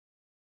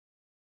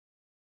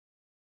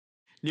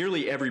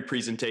Nearly every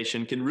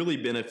presentation can really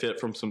benefit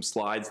from some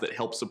slides that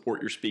help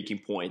support your speaking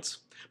points.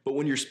 But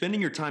when you're spending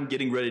your time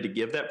getting ready to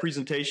give that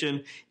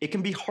presentation, it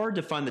can be hard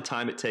to find the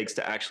time it takes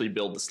to actually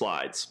build the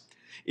slides.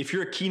 If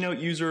you're a Keynote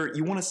user,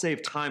 you want to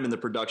save time in the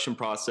production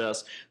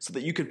process so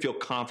that you can feel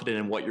confident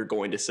in what you're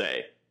going to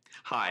say.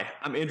 Hi,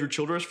 I'm Andrew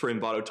Childress for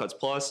Envato Tuts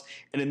Plus,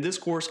 and in this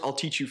course, I'll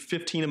teach you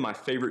 15 of my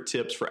favorite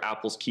tips for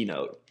Apple's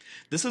Keynote.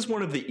 This is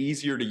one of the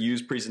easier to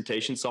use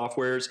presentation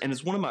softwares and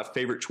is one of my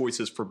favorite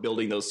choices for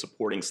building those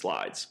supporting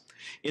slides.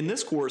 In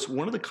this course,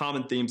 one of the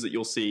common themes that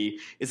you'll see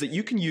is that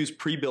you can use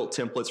pre-built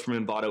templates from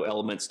Envato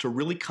Elements to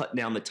really cut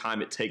down the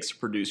time it takes to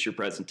produce your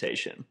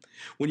presentation.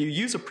 When you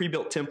use a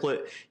pre-built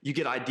template, you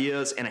get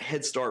ideas and a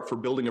head start for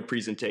building a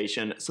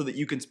presentation so that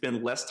you can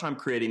spend less time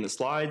creating the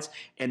slides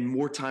and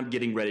more time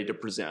getting ready to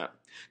present.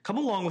 Come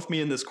along with me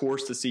in this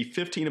course to see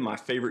 15 of my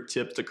favorite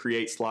tips to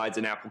create slides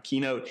in Apple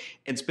Keynote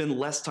and spend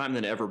less time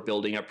than ever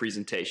building a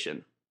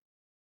presentation.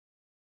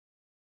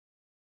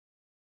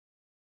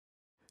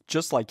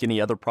 Just like any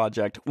other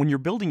project, when you're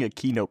building a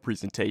Keynote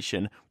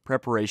presentation,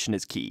 preparation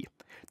is key.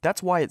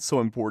 That's why it's so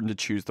important to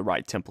choose the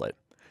right template.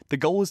 The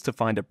goal is to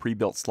find a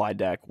pre-built slide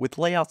deck with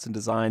layouts and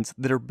designs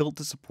that are built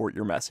to support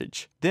your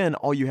message. Then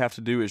all you have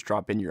to do is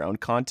drop in your own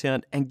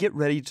content and get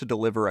ready to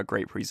deliver a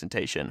great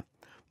presentation.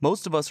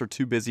 Most of us are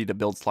too busy to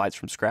build slides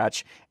from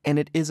scratch, and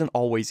it isn't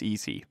always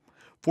easy.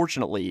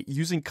 Fortunately,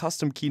 using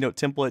custom Keynote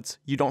templates,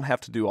 you don't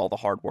have to do all the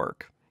hard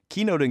work.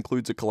 Keynote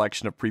includes a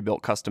collection of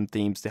pre-built custom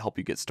themes to help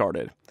you get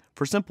started.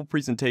 For simple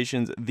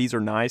presentations, these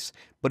are nice,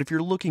 but if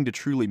you're looking to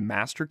truly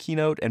master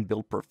Keynote and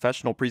build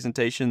professional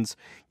presentations,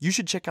 you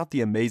should check out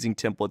the amazing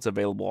templates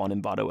available on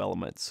Envato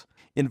Elements.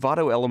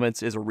 Envato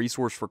Elements is a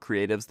resource for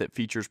creatives that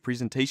features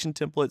presentation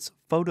templates,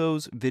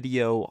 photos,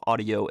 video,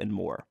 audio, and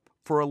more.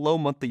 For a low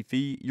monthly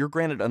fee, you're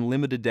granted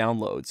unlimited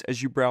downloads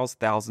as you browse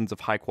thousands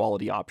of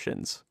high-quality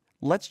options.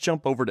 Let's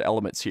jump over to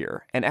Elements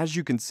here, and as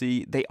you can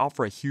see, they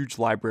offer a huge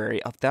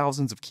library of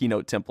thousands of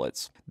Keynote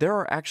templates. There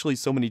are actually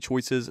so many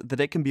choices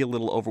that it can be a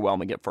little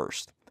overwhelming at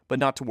first. But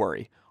not to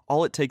worry,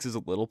 all it takes is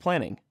a little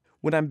planning.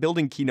 When I'm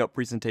building Keynote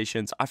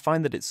presentations, I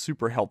find that it's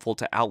super helpful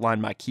to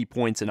outline my key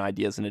points and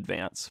ideas in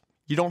advance.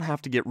 You don't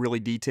have to get really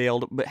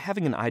detailed, but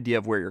having an idea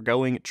of where you're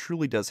going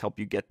truly does help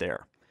you get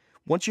there.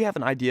 Once you have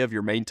an idea of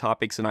your main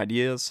topics and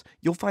ideas,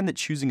 you'll find that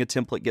choosing a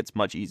template gets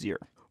much easier.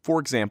 For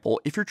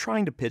example, if you're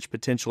trying to pitch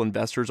potential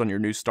investors on your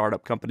new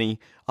startup company,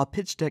 a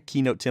pitch deck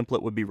Keynote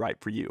template would be right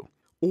for you.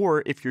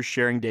 Or if you're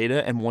sharing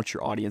data and want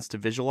your audience to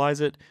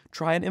visualize it,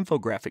 try an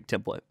infographic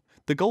template.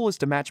 The goal is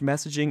to match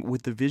messaging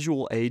with the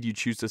visual aid you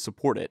choose to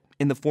support it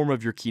in the form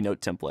of your Keynote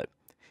template.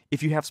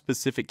 If you have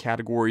specific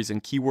categories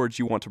and keywords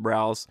you want to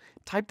browse,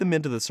 type them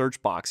into the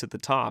search box at the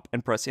top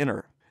and press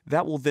enter.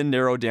 That will then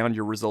narrow down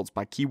your results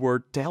by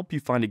keyword to help you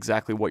find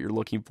exactly what you're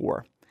looking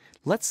for.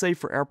 Let's say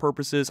for our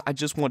purposes, I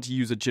just want to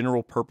use a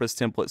general purpose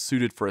template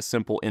suited for a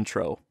simple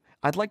intro.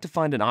 I'd like to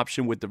find an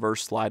option with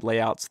diverse slide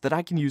layouts that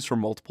I can use for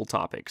multiple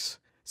topics.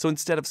 So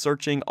instead of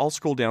searching, I'll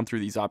scroll down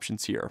through these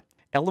options here.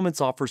 Elements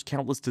offers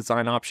countless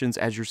design options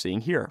as you're seeing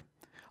here.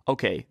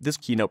 Okay, this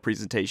Keynote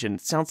presentation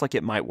sounds like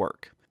it might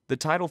work. The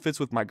title fits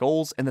with my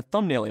goals and the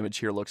thumbnail image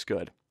here looks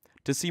good.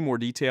 To see more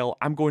detail,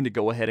 I'm going to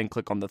go ahead and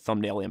click on the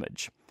thumbnail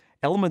image.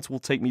 Elements will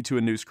take me to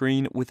a new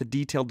screen with a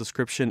detailed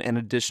description and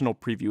additional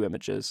preview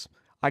images.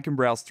 I can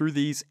browse through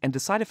these and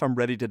decide if I'm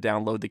ready to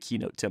download the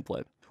Keynote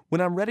template.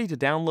 When I'm ready to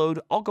download,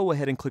 I'll go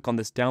ahead and click on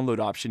this download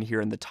option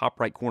here in the top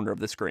right corner of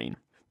the screen.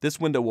 This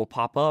window will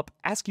pop up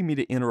asking me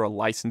to enter a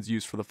license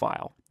use for the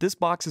file. This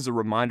box is a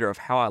reminder of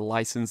how I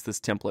license this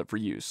template for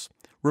use.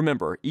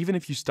 Remember, even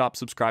if you stop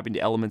subscribing to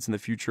Elements in the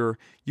future,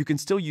 you can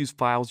still use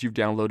files you've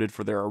downloaded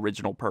for their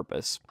original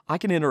purpose. I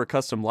can enter a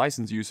custom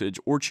license usage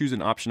or choose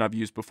an option I've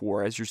used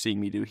before as you're seeing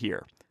me do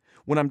here.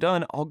 When I'm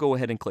done, I'll go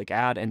ahead and click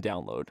Add and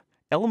Download.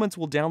 Elements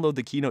will download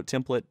the Keynote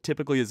template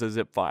typically as a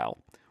zip file.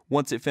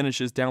 Once it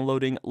finishes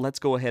downloading, let's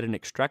go ahead and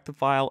extract the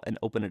file and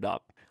open it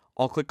up.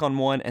 I'll click on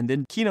one and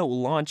then Keynote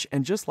will launch,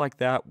 and just like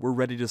that, we're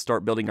ready to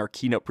start building our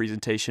Keynote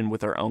presentation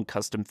with our own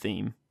custom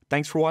theme.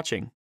 Thanks for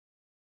watching.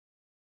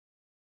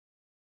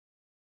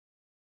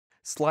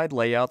 Slide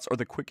layouts are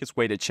the quickest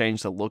way to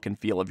change the look and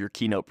feel of your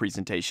Keynote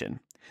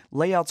presentation.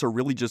 Layouts are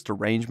really just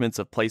arrangements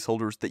of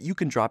placeholders that you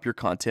can drop your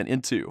content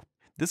into.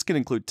 This can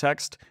include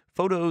text,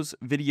 photos,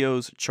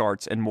 videos,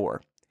 charts, and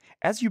more.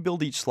 As you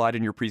build each slide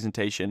in your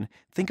presentation,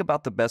 think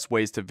about the best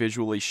ways to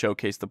visually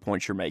showcase the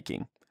points you're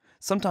making.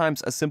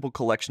 Sometimes a simple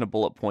collection of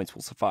bullet points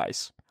will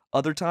suffice.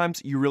 Other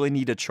times, you really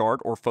need a chart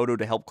or photo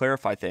to help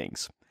clarify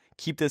things.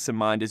 Keep this in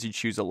mind as you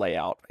choose a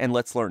layout, and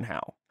let's learn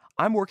how.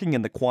 I'm working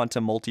in the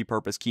Quantum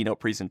Multi-Purpose Keynote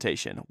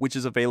presentation, which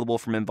is available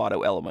from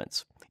Envato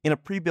Elements. In a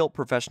pre-built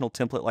professional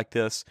template like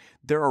this,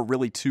 there are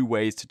really two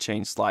ways to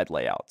change slide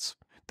layouts.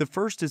 The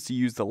first is to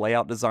use the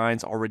layout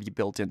designs already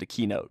built into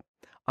Keynote.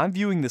 I'm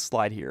viewing this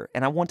slide here,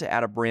 and I want to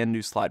add a brand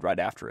new slide right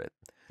after it.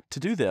 To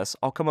do this,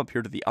 I'll come up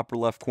here to the upper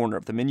left corner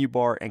of the menu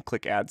bar and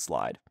click Add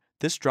Slide.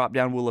 This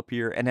drop-down will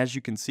appear, and as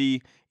you can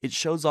see, it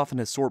shows off an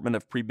assortment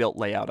of pre-built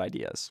layout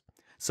ideas.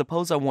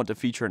 Suppose I want to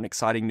feature an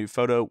exciting new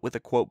photo with a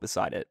quote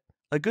beside it.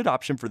 A good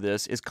option for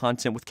this is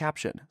content with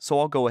caption, so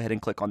I'll go ahead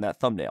and click on that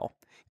thumbnail.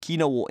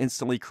 Keynote will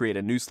instantly create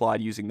a new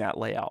slide using that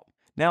layout.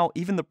 Now,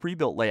 even the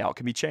pre-built layout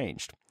can be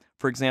changed.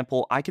 For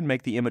example, I can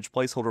make the image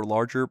placeholder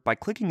larger by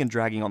clicking and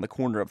dragging on the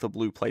corner of the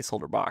blue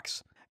placeholder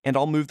box. And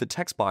I'll move the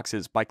text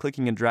boxes by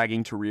clicking and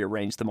dragging to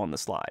rearrange them on the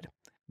slide.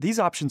 These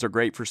options are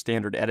great for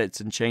standard edits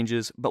and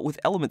changes, but with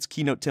Element's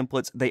Keynote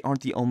templates, they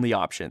aren't the only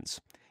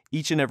options.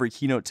 Each and every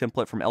Keynote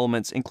template from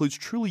Elements includes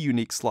truly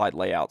unique slide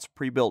layouts,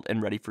 pre-built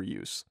and ready for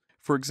use.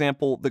 For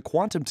example, the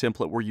Quantum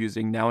template we're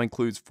using now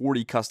includes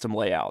 40 custom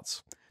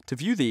layouts. To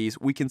view these,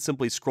 we can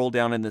simply scroll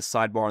down in this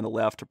sidebar on the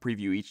left to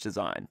preview each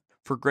design.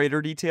 For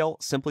greater detail,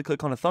 simply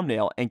click on a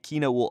thumbnail and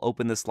Keynote will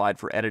open the slide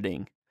for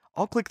editing.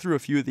 I'll click through a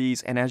few of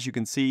these, and as you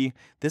can see,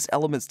 this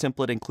Elements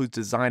template includes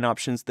design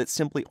options that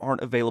simply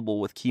aren't available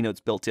with Keynote's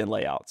built-in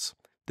layouts.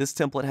 This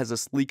template has a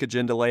sleek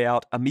agenda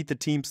layout, a Meet the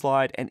Team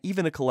slide, and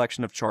even a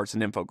collection of charts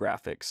and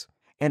infographics.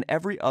 And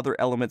every other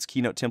Elements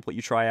Keynote template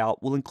you try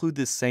out will include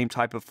this same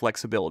type of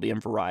flexibility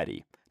and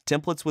variety.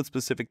 Templates with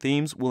specific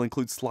themes will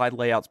include slide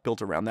layouts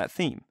built around that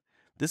theme.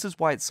 This is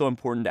why it's so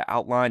important to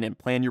outline and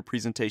plan your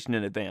presentation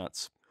in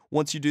advance.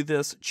 Once you do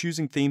this,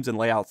 choosing themes and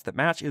layouts that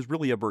match is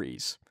really a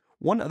breeze.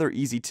 One other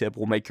easy tip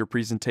will make your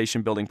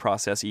presentation building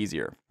process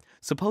easier.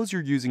 Suppose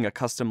you're using a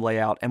custom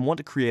layout and want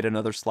to create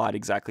another slide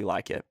exactly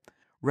like it.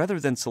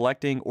 Rather than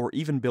selecting or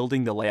even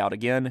building the layout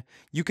again,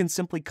 you can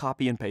simply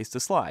copy and paste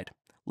a slide.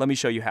 Let me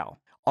show you how.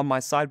 On my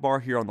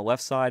sidebar here on the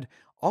left side,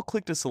 I'll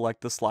click to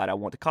select the slide I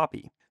want to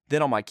copy.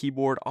 Then on my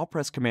keyboard, I'll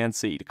press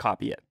Command-C to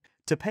copy it.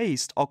 To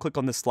paste, I'll click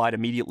on the slide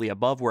immediately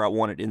above where I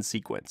want it in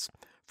sequence.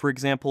 For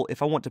example,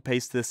 if I want to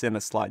paste this in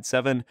as slide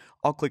 7,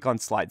 I'll click on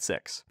slide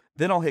 6.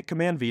 Then I'll hit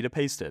Command-V to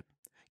paste it.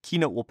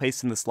 Keynote will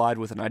paste in the slide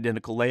with an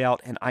identical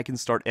layout and I can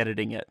start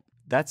editing it.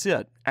 That's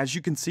it. As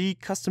you can see,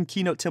 custom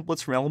Keynote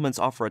templates from Elements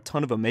offer a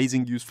ton of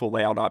amazing useful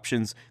layout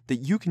options that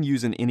you can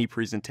use in any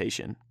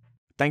presentation.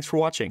 Thanks for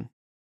watching.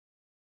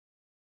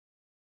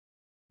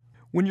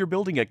 When you're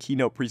building a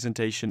Keynote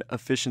presentation,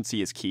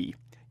 efficiency is key.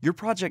 Your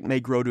project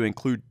may grow to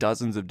include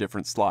dozens of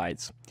different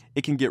slides.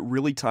 It can get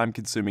really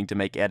time-consuming to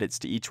make edits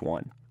to each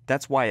one.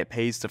 That's why it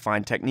pays to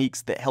find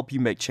techniques that help you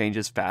make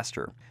changes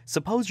faster.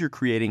 Suppose you're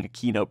creating a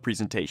Keynote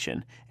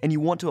presentation and you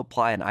want to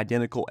apply an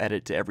identical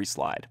edit to every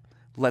slide.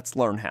 Let's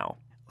learn how.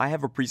 I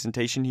have a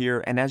presentation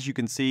here, and as you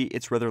can see,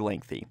 it's rather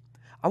lengthy.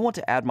 I want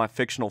to add my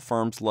fictional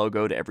firm's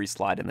logo to every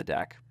slide in the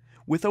deck.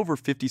 With over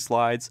 50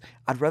 slides,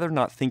 I'd rather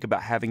not think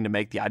about having to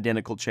make the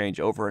identical change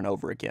over and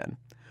over again.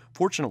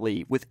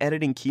 Fortunately, with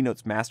editing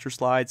Keynote's master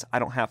slides, I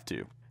don't have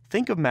to.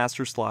 Think of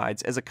master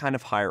slides as a kind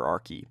of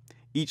hierarchy.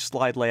 Each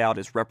slide layout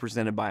is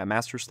represented by a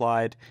master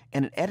slide,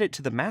 and an edit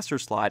to the master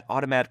slide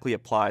automatically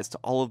applies to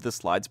all of the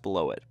slides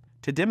below it.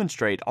 To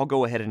demonstrate, I'll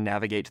go ahead and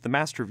navigate to the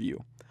master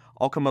view.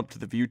 I'll come up to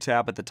the View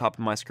tab at the top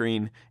of my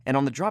screen, and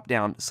on the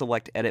drop-down,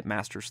 select Edit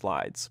Master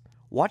Slides.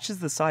 Watch as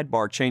the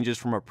sidebar changes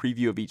from a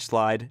preview of each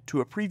slide to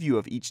a preview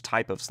of each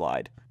type of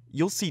slide.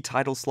 You'll see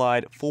Title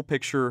Slide, Full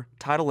Picture,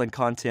 Title and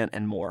Content,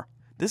 and more.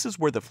 This is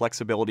where the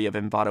flexibility of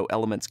Envato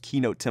Elements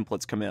Keynote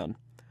templates come in.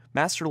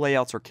 Master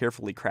layouts are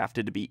carefully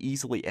crafted to be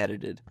easily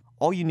edited.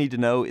 All you need to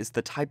know is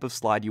the type of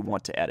slide you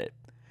want to edit.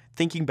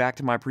 Thinking back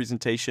to my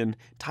presentation,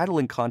 Title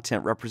and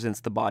Content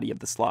represents the body of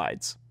the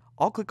slides.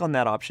 I'll click on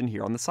that option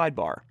here on the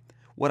sidebar.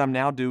 What I'm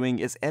now doing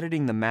is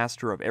editing the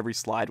master of every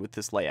slide with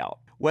this layout.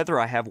 Whether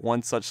I have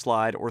one such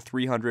slide or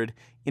 300,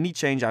 any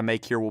change I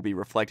make here will be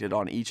reflected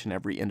on each and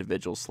every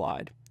individual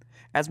slide.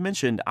 As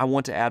mentioned, I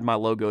want to add my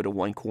logo to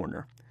one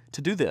corner.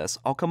 To do this,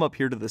 I'll come up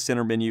here to the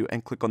center menu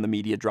and click on the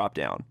Media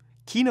dropdown.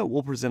 Keynote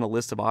will present a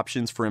list of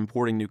options for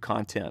importing new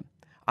content.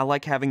 I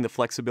like having the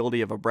flexibility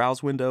of a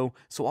browse window,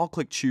 so I'll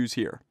click Choose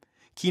here.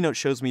 Keynote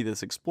shows me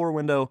this Explore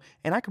window,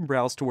 and I can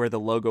browse to where the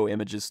logo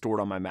image is stored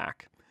on my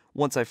Mac.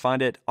 Once I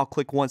find it, I'll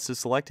click once to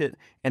select it,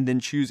 and then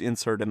choose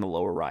Insert in the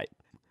lower right.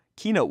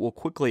 Keynote will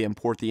quickly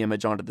import the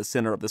image onto the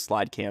center of the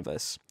slide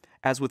canvas.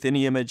 As with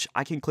any image,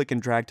 I can click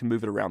and drag to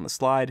move it around the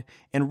slide,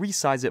 and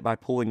resize it by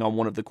pulling on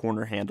one of the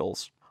corner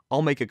handles.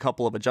 I'll make a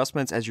couple of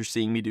adjustments as you're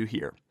seeing me do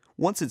here.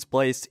 Once it's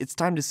placed, it's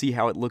time to see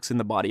how it looks in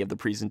the body of the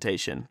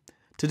presentation.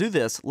 To do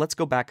this, let's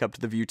go back up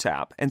to the View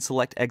tab and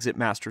select Exit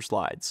Master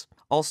Slides.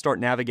 I'll start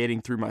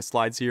navigating through my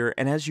slides here,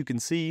 and as you can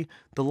see,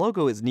 the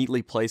logo is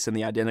neatly placed in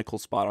the identical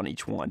spot on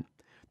each one.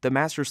 The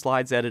Master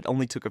Slides edit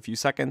only took a few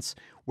seconds,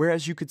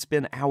 whereas you could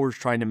spend hours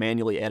trying to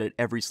manually edit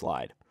every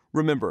slide.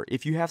 Remember,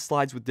 if you have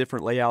slides with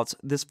different layouts,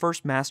 this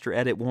first master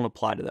edit won't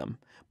apply to them,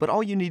 but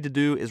all you need to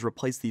do is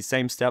replace these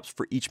same steps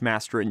for each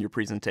master in your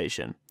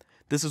presentation.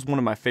 This is one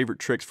of my favorite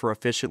tricks for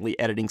efficiently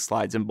editing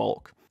slides in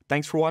bulk.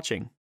 Thanks for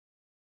watching.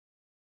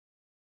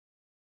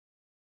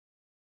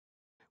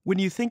 When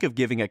you think of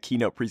giving a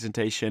keynote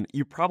presentation,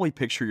 you probably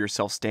picture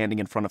yourself standing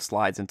in front of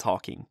slides and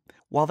talking.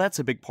 While that's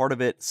a big part of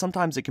it,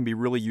 sometimes it can be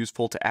really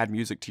useful to add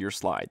music to your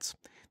slides.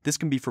 This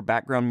can be for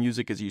background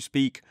music as you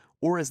speak,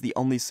 or as the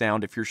only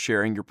sound if you're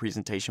sharing your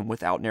presentation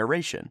without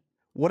narration.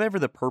 Whatever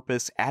the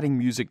purpose, adding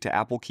music to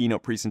Apple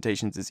Keynote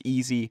presentations is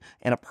easy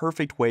and a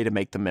perfect way to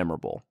make them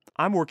memorable.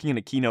 I'm working in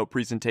a keynote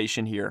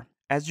presentation here.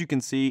 As you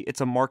can see, it's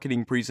a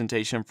marketing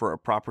presentation for a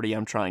property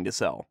I'm trying to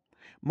sell.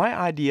 My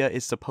idea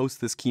is to post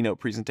this keynote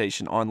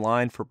presentation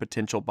online for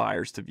potential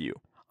buyers to view.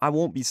 I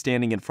won't be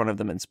standing in front of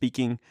them and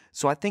speaking,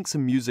 so I think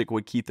some music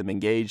would keep them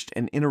engaged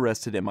and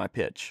interested in my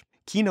pitch.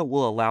 Keynote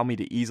will allow me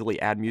to easily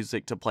add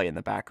music to play in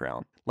the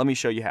background. Let me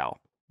show you how.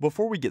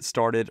 Before we get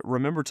started,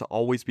 remember to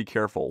always be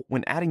careful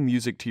when adding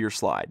music to your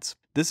slides.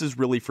 This is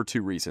really for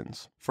two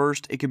reasons.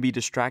 First, it can be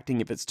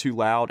distracting if it's too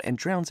loud and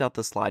drowns out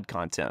the slide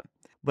content.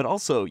 But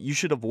also, you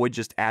should avoid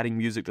just adding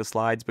music to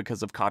slides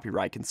because of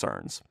copyright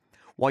concerns.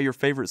 While your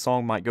favorite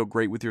song might go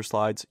great with your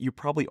slides, you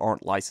probably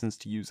aren't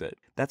licensed to use it.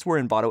 That's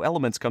where Envato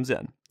Elements comes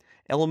in.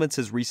 Elements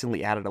has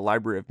recently added a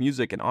library of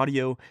music and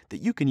audio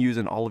that you can use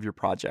in all of your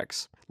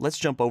projects. Let's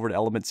jump over to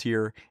Elements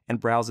here and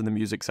browse in the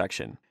music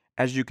section.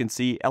 As you can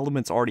see,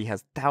 Elements already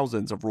has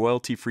thousands of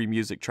royalty-free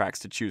music tracks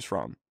to choose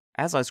from.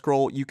 As I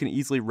scroll, you can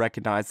easily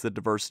recognize the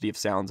diversity of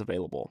sounds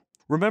available.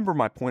 Remember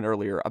my point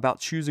earlier about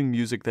choosing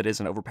music that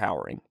isn't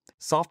overpowering.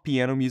 Soft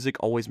piano music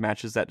always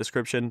matches that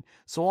description,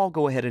 so I'll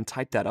go ahead and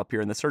type that up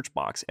here in the search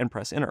box and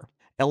press enter.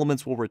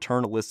 Elements will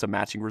return a list of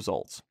matching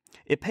results.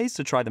 It pays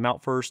to try them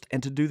out first,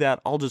 and to do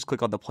that, I'll just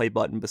click on the play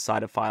button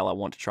beside a file I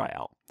want to try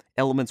out.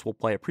 Elements will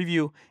play a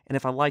preview, and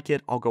if I like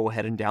it, I'll go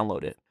ahead and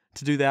download it.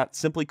 To do that,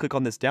 simply click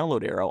on this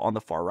download arrow on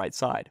the far right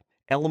side.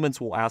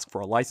 Elements will ask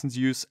for a license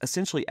use,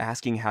 essentially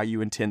asking how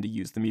you intend to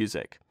use the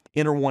music.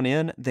 Enter one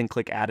in, then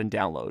click add and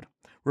download.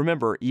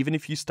 Remember, even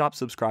if you stop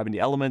subscribing to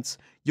Elements,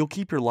 you'll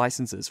keep your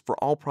licenses for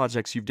all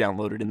projects you've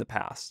downloaded in the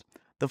past.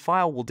 The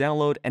file will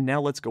download, and now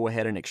let's go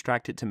ahead and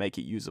extract it to make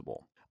it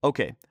usable.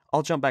 Okay,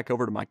 I'll jump back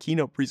over to my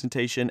keynote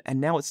presentation,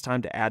 and now it's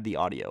time to add the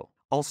audio.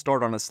 I'll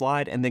start on a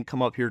slide and then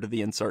come up here to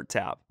the Insert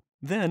tab.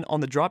 Then, on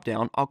the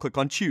drop-down, I'll click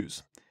on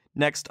Choose.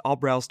 Next, I'll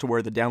browse to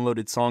where the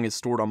downloaded song is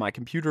stored on my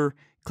computer,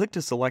 click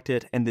to select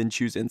it, and then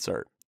choose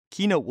Insert.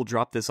 Keynote will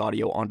drop this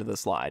audio onto the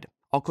slide.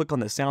 I'll click on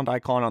the sound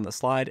icon on the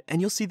slide,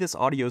 and you'll see this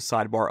audio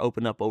sidebar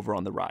open up over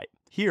on the right.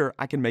 Here,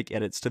 I can make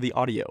edits to the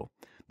audio.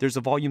 There's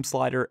a volume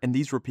slider, and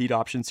these repeat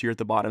options here at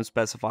the bottom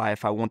specify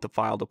if I want the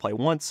file to play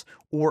once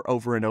or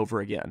over and over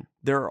again.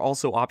 There are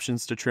also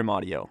options to trim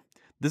audio.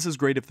 This is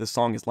great if the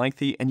song is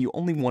lengthy and you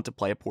only want to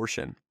play a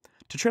portion.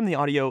 To trim the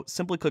audio,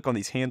 simply click on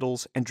these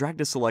handles and drag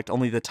to select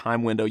only the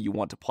time window you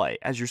want to play,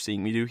 as you're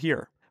seeing me do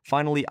here.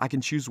 Finally, I can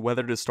choose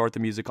whether to start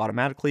the music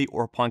automatically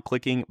or upon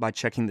clicking by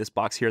checking this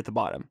box here at the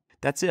bottom.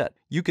 That's it.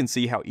 You can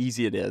see how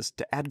easy it is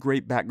to add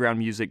great background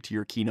music to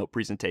your keynote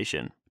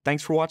presentation.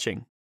 Thanks for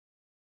watching.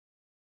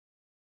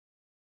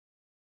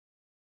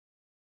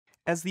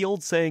 As the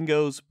old saying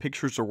goes,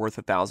 pictures are worth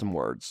 1,000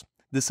 words.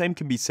 The same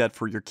can be said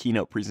for your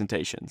keynote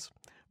presentations.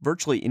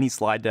 Virtually any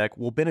slide deck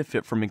will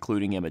benefit from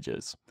including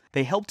images.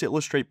 They help to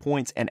illustrate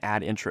points and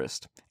add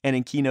interest, and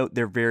in Keynote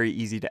they're very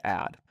easy to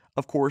add.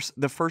 Of course,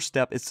 the first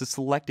step is to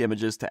select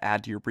images to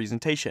add to your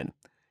presentation.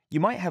 You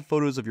might have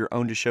photos of your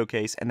own to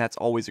showcase, and that's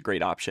always a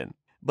great option.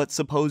 But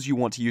suppose you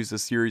want to use a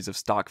series of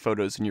stock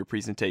photos in your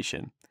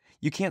presentation.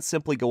 You can't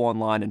simply go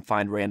online and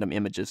find random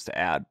images to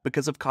add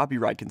because of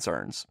copyright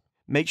concerns.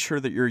 Make sure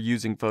that you're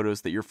using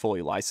photos that you're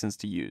fully licensed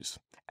to use.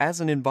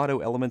 As an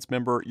Envato Elements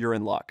member, you're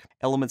in luck.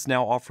 Elements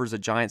now offers a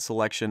giant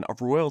selection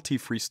of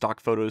royalty-free stock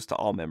photos to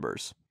all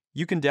members.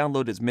 You can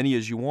download as many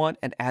as you want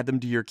and add them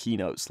to your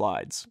keynote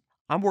slides.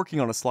 I'm working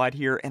on a slide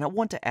here and I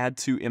want to add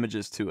 2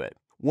 images to it,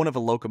 one of a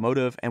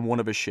locomotive and one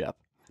of a ship.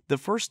 The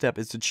first step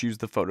is to choose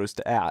the photos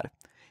to add.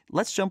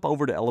 Let's jump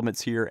over to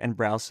Elements here and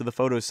browse to the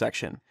Photos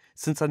section.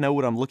 Since I know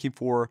what I'm looking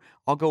for,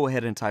 I'll go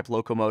ahead and type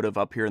locomotive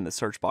up here in the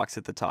search box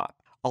at the top.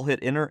 I'll hit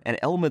enter and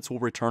Elements will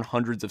return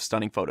hundreds of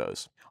stunning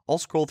photos. I'll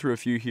scroll through a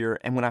few here,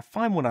 and when I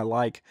find one I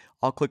like,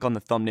 I'll click on the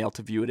thumbnail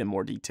to view it in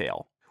more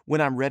detail.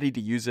 When I'm ready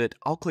to use it,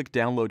 I'll click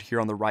download here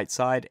on the right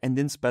side and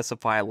then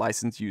specify a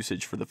license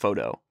usage for the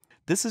photo.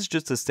 This is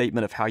just a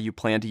statement of how you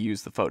plan to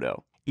use the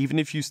photo. Even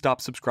if you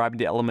stop subscribing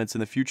to Elements in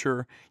the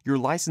future, your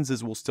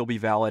licenses will still be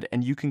valid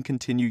and you can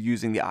continue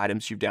using the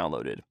items you've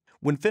downloaded.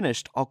 When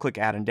finished, I'll click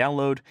add and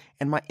download,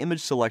 and my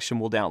image selection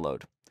will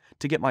download.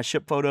 To get my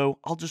ship photo,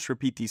 I'll just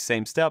repeat these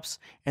same steps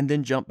and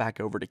then jump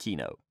back over to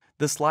Keynote.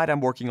 The slide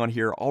I'm working on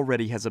here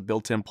already has a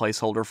built-in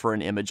placeholder for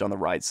an image on the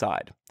right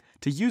side.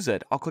 To use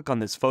it, I'll click on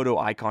this photo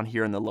icon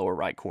here in the lower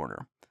right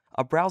corner.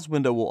 A browse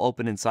window will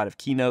open inside of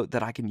Keynote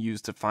that I can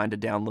use to find a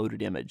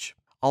downloaded image.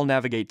 I'll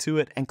navigate to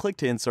it and click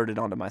to insert it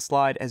onto my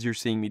slide as you're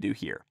seeing me do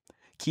here.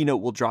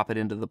 Keynote will drop it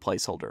into the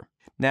placeholder.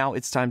 Now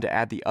it's time to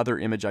add the other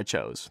image I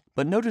chose,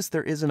 but notice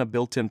there isn't a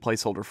built-in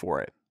placeholder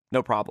for it.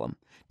 No problem.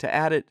 To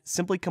add it,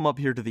 simply come up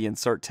here to the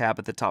Insert tab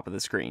at the top of the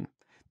screen.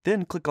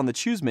 Then click on the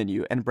Choose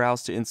menu and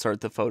browse to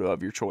insert the photo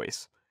of your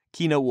choice.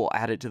 Keynote will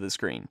add it to the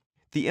screen.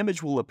 The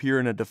image will appear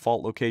in a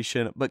default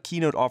location, but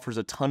Keynote offers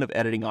a ton of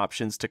editing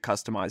options to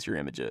customize your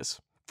images.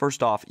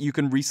 First off, you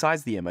can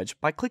resize the image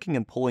by clicking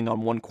and pulling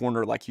on one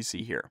corner like you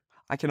see here.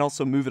 I can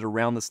also move it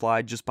around the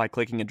slide just by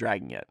clicking and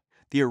dragging it.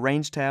 The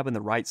Arrange tab in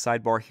the right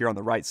sidebar here on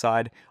the right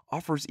side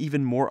offers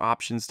even more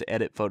options to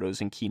edit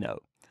photos in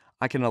Keynote.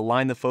 I can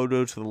align the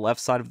photo to the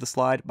left side of the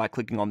slide by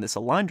clicking on this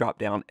Align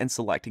dropdown and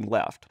selecting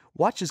left.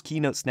 Watch as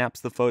Keynote snaps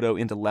the photo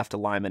into left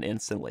alignment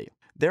instantly.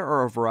 There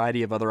are a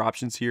variety of other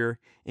options here,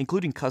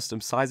 including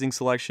custom sizing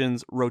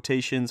selections,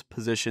 rotations,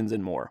 positions,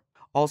 and more.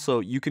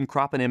 Also, you can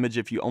crop an image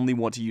if you only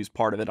want to use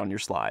part of it on your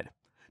slide.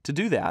 To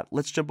do that,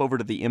 let's jump over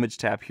to the Image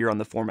tab here on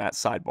the Format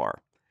sidebar.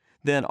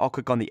 Then I'll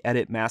click on the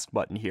Edit Mask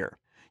button here.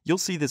 You'll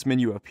see this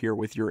menu appear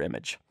with your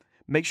image.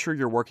 Make sure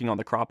you're working on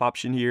the crop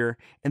option here,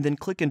 and then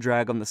click and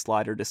drag on the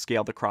slider to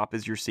scale the crop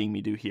as you're seeing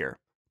me do here.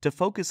 To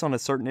focus on a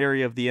certain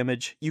area of the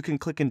image, you can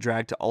click and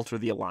drag to alter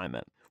the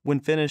alignment. When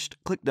finished,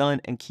 click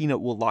Done and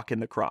Keynote will lock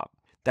in the crop.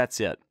 That's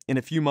it. In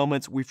a few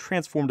moments, we've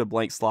transformed a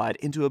blank slide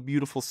into a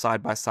beautiful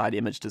side-by-side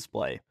image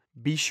display.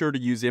 Be sure to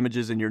use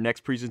images in your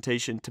next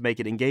presentation to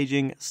make it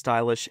engaging,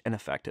 stylish, and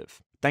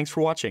effective. Thanks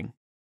for watching.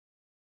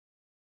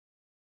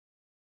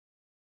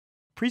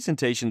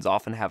 Presentations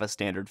often have a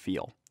standard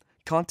feel.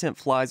 Content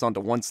flies onto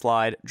one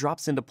slide,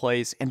 drops into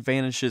place, and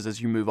vanishes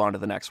as you move on to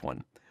the next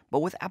one.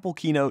 But with Apple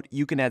Keynote,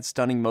 you can add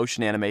stunning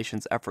motion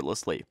animations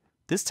effortlessly.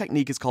 This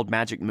technique is called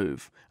Magic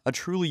Move, a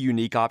truly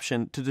unique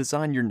option to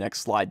design your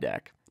next slide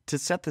deck. To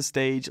set the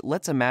stage,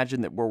 let's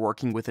imagine that we're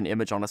working with an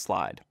image on a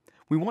slide.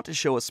 We want to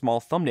show a small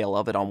thumbnail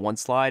of it on one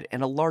slide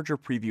and a larger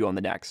preview on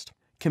the next.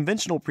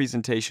 Conventional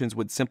presentations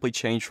would simply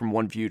change from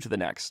one view to the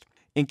next.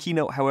 In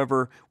Keynote,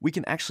 however, we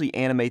can actually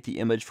animate the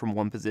image from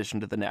one position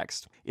to the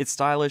next. It's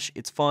stylish,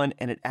 it's fun,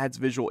 and it adds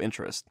visual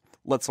interest.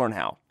 Let's learn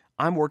how.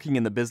 I'm working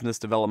in the Business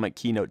Development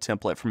Keynote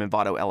template from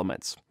Envato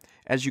Elements.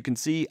 As you can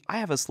see, I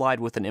have a slide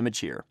with an image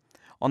here.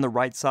 On the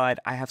right side,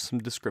 I have some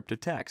descriptive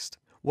text.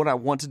 What I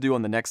want to do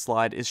on the next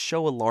slide is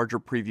show a larger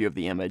preview of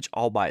the image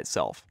all by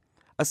itself.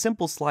 A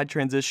simple slide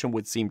transition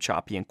would seem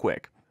choppy and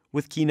quick.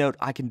 With Keynote,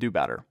 I can do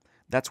better.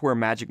 That's where a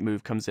magic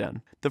move comes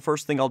in. The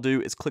first thing I'll do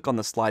is click on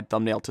the slide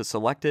thumbnail to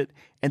select it,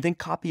 and then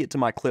copy it to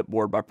my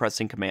clipboard by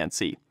pressing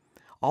Command-C.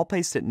 I'll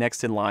paste it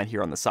next in line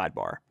here on the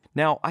sidebar.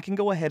 Now, I can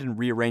go ahead and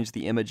rearrange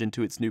the image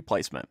into its new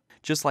placement.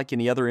 Just like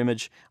any other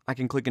image, I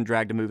can click and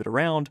drag to move it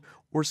around,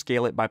 or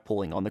scale it by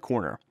pulling on the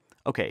corner.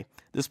 Okay,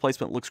 this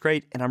placement looks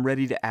great, and I'm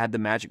ready to add the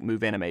magic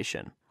move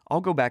animation.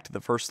 I'll go back to the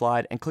first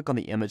slide and click on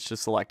the image to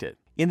select it.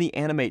 In the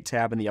Animate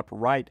tab in the upper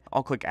right,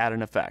 I'll click Add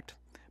an Effect.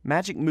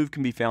 Magic Move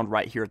can be found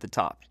right here at the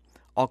top.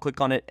 I'll click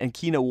on it and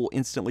Keynote will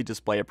instantly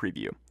display a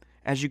preview.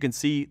 As you can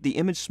see, the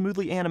image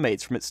smoothly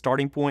animates from its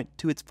starting point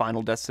to its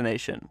final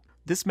destination.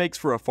 This makes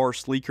for a far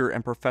sleeker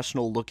and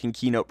professional looking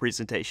Keynote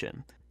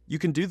presentation. You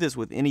can do this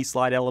with any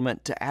slide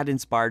element to add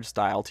inspired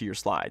style to your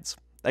slides.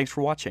 Thanks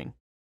for watching.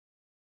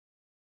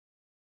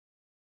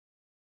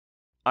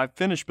 I've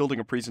finished building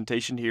a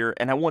presentation here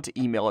and I want to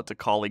email it to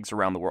colleagues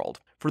around the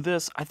world. For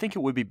this, I think it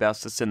would be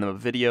best to send them a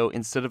video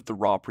instead of the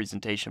raw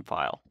presentation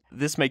file.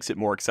 This makes it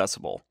more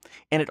accessible,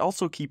 and it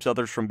also keeps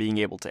others from being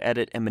able to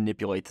edit and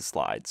manipulate the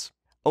slides.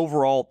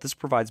 Overall, this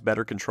provides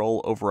better control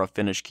over a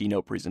finished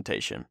Keynote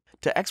presentation.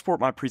 To export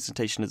my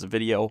presentation as a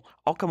video,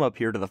 I'll come up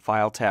here to the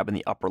File tab in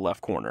the upper left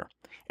corner.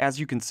 As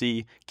you can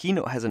see,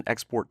 Keynote has an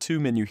Export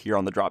To menu here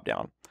on the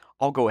dropdown.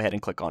 I'll go ahead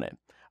and click on it.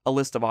 A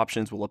list of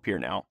options will appear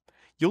now.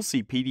 You'll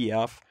see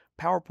PDF,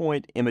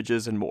 PowerPoint,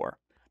 images, and more.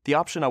 The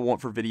option I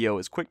want for video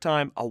is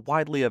QuickTime, a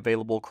widely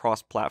available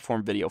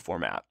cross-platform video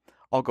format.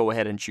 I'll go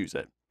ahead and choose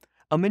it.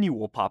 A menu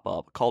will pop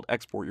up called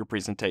Export Your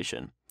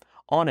Presentation.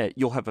 On it,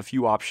 you'll have a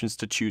few options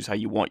to choose how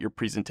you want your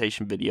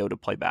presentation video to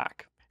play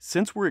back.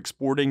 Since we're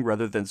exporting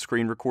rather than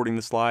screen recording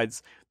the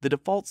slides, the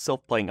default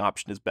self-playing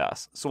option is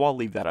best, so I'll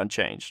leave that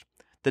unchanged.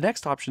 The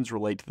next options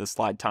relate to the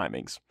slide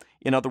timings.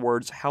 In other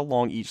words, how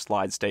long each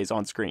slide stays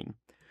on screen.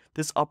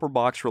 This upper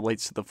box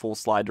relates to the full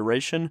slide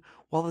duration,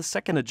 while the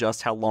second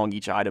adjusts how long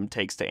each item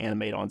takes to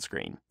animate on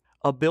screen.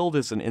 A build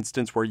is an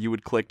instance where you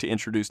would click to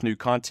introduce new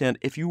content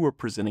if you were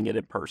presenting it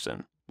in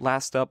person.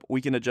 Last up,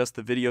 we can adjust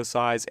the video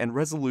size and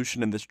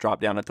resolution in this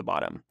dropdown at the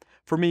bottom.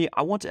 For me,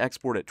 I want to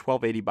export at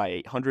 1280 by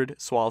 800,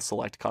 so I'll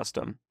select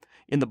Custom.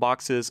 In the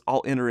boxes,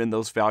 I'll enter in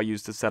those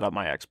values to set up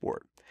my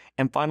export.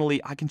 And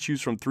finally, I can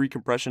choose from 3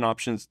 compression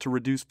options to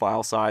reduce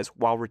file size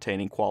while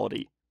retaining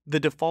quality. The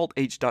default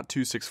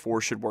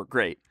H.264 should work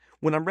great.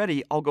 When I'm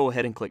ready, I'll go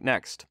ahead and click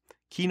Next.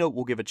 Keynote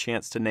will give a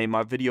chance to name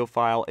my video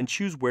file and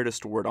choose where to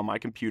store it on my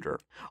computer.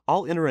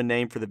 I'll enter a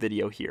name for the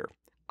video here.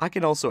 I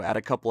can also add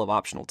a couple of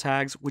optional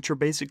tags, which are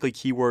basically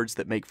keywords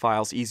that make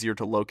files easier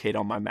to locate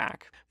on my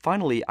Mac.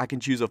 Finally, I can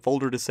choose a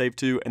folder to save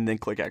to and then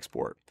click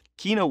Export.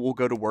 Keynote will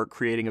go to work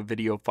creating a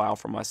video file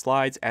from my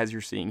slides as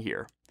you're seeing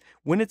here.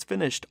 When it's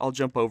finished, I'll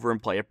jump over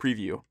and play a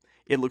preview.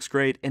 It looks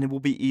great and it will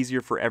be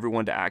easier for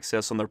everyone to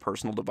access on their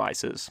personal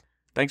devices.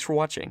 Thanks for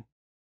watching.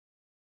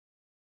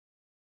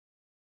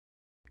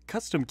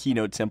 Custom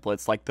Keynote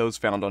templates like those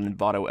found on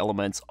Envato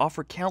Elements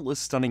offer countless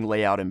stunning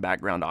layout and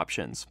background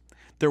options.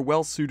 They're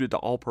well suited to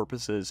all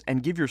purposes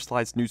and give your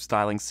slides new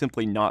styling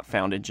simply not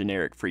found in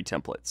generic free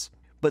templates.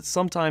 But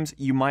sometimes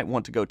you might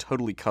want to go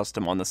totally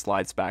custom on the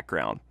slide's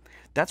background.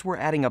 That's where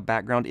adding a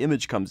background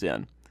image comes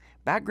in.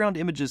 Background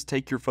images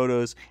take your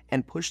photos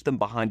and push them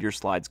behind your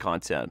slide's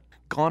content.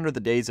 Gone are the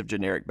days of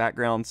generic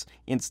backgrounds.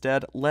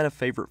 Instead, let a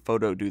favorite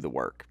photo do the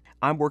work.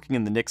 I'm working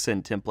in the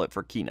Nixon template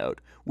for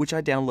Keynote, which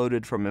I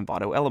downloaded from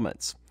Envato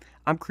Elements.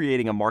 I'm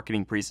creating a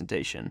marketing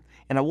presentation,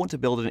 and I want to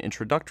build an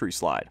introductory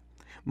slide.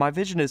 My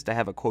vision is to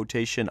have a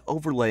quotation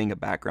overlaying a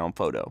background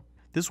photo.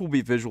 This will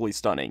be visually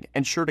stunning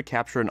and sure to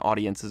capture an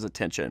audience's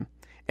attention.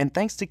 And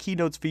thanks to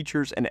Keynote's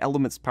features and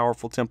Element's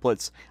powerful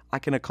templates, I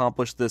can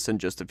accomplish this in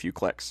just a few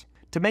clicks.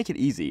 To make it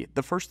easy,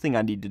 the first thing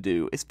I need to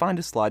do is find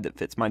a slide that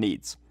fits my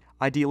needs.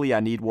 Ideally, I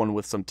need one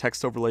with some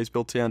text overlays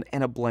built in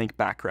and a blank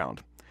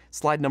background.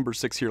 Slide number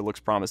 6 here looks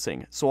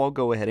promising, so I'll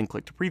go ahead and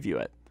click to preview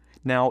it.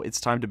 Now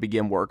it's time to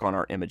begin work on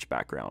our image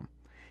background.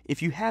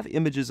 If you have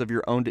images of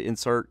your own to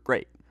insert,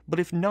 great. But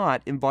if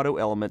not, Envato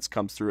Elements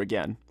comes through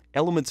again.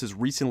 Elements has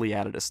recently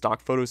added a stock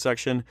photo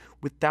section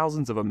with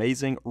thousands of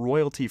amazing,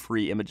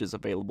 royalty-free images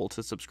available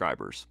to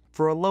subscribers.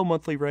 For a low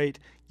monthly rate,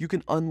 you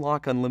can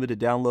unlock unlimited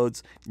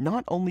downloads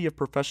not only of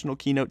professional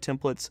Keynote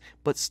templates,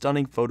 but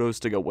stunning photos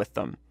to go with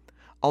them.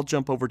 I'll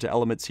jump over to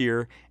Elements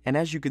here, and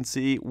as you can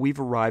see, we've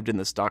arrived in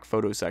the stock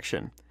photo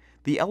section.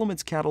 The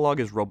Elements catalog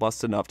is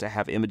robust enough to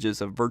have images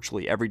of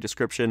virtually every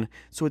description,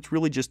 so it's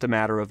really just a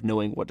matter of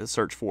knowing what to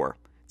search for.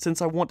 Since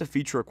I want to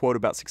feature a quote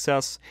about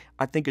success,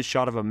 I think a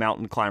shot of a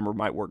mountain climber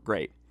might work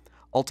great.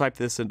 I'll type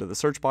this into the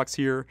search box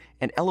here,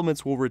 and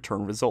Elements will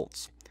return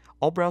results.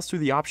 I'll browse through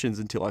the options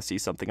until I see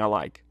something I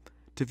like.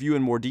 To view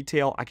in more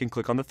detail, I can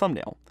click on the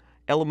thumbnail.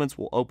 Elements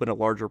will open a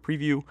larger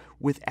preview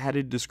with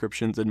added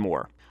descriptions and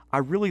more. I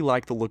really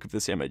like the look of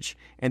this image,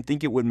 and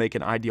think it would make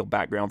an ideal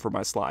background for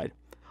my slide.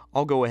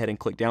 I'll go ahead and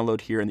click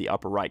download here in the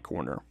upper right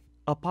corner.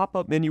 A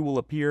pop-up menu will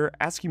appear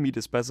asking me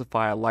to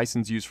specify a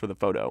license use for the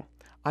photo.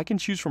 I can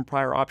choose from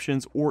prior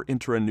options or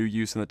enter a new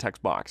use in the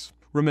text box.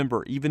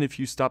 Remember, even if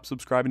you stop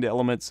subscribing to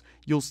Elements,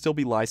 you'll still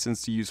be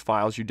licensed to use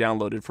files you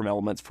downloaded from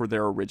Elements for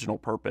their original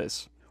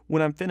purpose.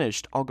 When I'm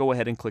finished, I'll go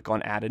ahead and click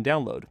on Add and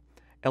Download.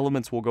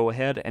 Elements will go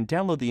ahead and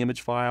download the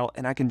image file,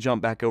 and I can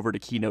jump back over to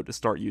Keynote to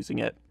start using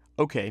it.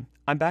 Okay,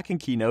 I'm back in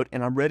Keynote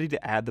and I'm ready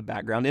to add the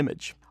background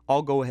image.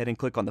 I'll go ahead and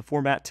click on the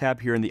Format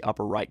tab here in the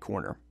upper right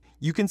corner.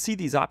 You can see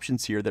these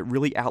options here that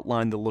really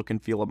outline the look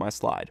and feel of my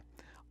slide.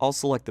 I'll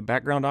select the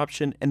background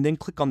option and then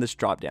click on this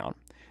drop-down.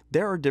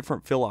 There are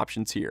different fill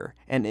options here,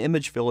 and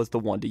image fill is the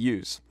one to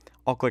use.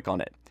 I'll click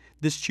on it.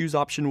 This choose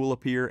option will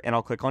appear and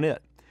I'll click on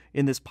it.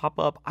 In this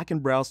pop-up, I can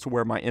browse to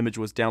where my image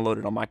was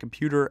downloaded on my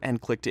computer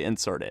and click to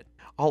insert it.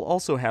 I'll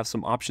also have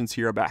some options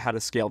here about how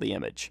to scale the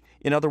image.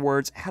 In other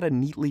words, how to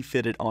neatly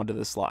fit it onto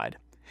the slide.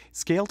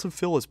 Scale to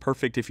fill is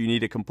perfect if you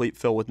need a complete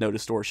fill with no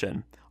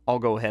distortion. I'll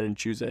go ahead and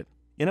choose it.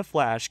 In a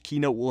flash,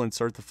 Keynote will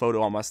insert the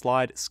photo on my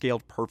slide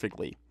scaled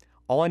perfectly.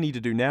 All I need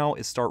to do now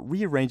is start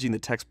rearranging the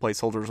text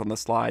placeholders on the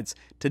slides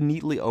to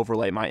neatly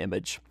overlay my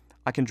image.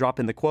 I can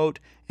drop in the quote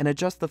and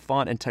adjust the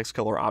font and text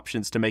color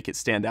options to make it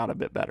stand out a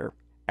bit better.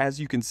 As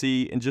you can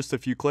see, in just a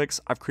few clicks,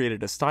 I've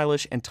created a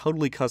stylish and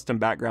totally custom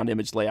background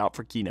image layout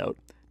for Keynote.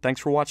 Thanks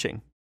for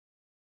watching.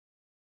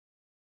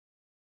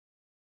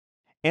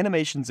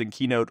 Animations in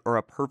Keynote are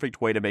a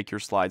perfect way to make your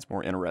slides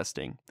more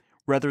interesting.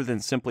 Rather than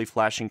simply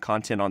flashing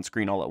content on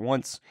screen all at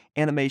once,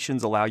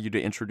 animations allow you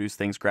to introduce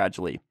things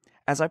gradually.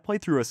 As I play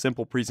through a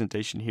simple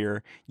presentation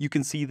here, you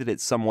can see that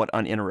it's somewhat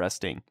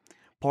uninteresting.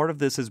 Part of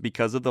this is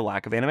because of the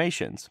lack of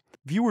animations.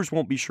 Viewers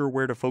won't be sure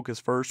where to focus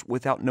first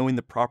without knowing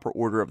the proper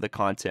order of the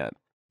content.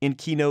 In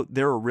Keynote,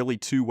 there are really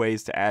two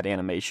ways to add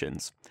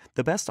animations.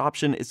 The best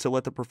option is to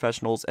let the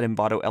professionals at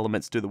Envato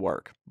Elements do the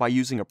work, by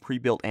using a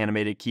pre-built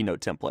animated Keynote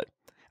template.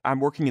 I'm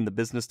working in the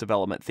business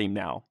development theme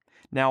now.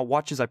 Now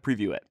watch as I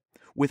preview it.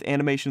 With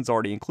animations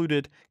already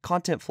included,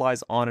 content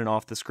flies on and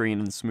off the screen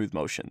in smooth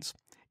motions.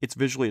 It's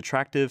visually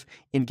attractive,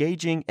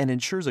 engaging, and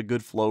ensures a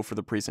good flow for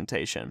the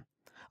presentation.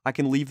 I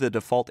can leave the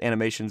default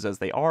animations as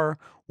they are,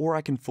 or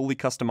I can fully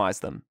customize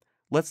them.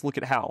 Let's look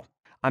at how.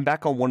 I'm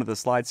back on one of the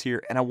slides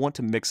here, and I want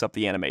to mix up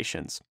the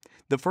animations.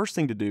 The first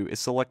thing to do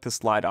is select the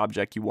slide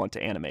object you want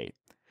to animate.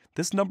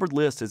 This numbered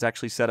list is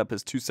actually set up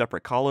as two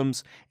separate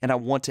columns, and I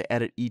want to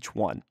edit each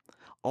one.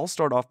 I'll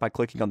start off by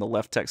clicking on the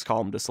left text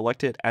column to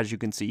select it, as you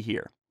can see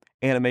here.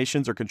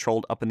 Animations are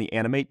controlled up in the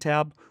Animate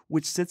tab,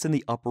 which sits in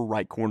the upper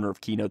right corner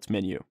of Keynote's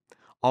menu.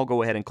 I'll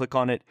go ahead and click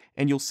on it,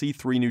 and you'll see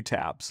three new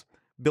tabs: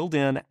 Build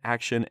In,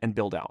 Action, and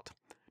Build Out.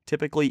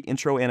 Typically,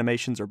 intro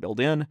animations are built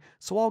in,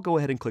 so I'll go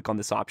ahead and click on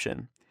this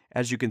option.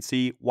 As you can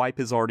see,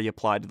 Wipe is already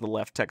applied to the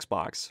left text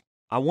box.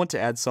 I want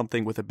to add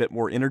something with a bit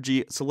more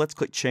energy, so let's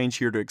click Change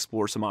here to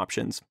explore some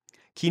options.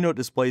 Keynote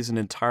displays an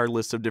entire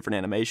list of different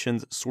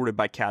animations sorted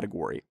by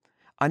category.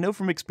 I know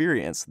from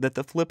experience that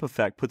the flip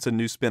effect puts a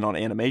new spin on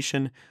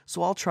animation,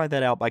 so I'll try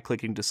that out by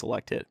clicking to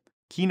select it.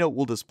 Keynote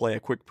will display a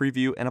quick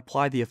preview and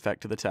apply the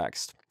effect to the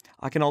text.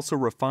 I can also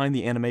refine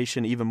the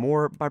animation even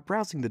more by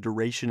browsing the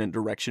duration and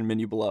direction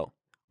menu below.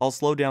 I'll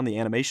slow down the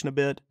animation a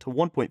bit to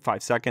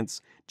 1.5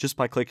 seconds just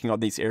by clicking on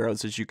these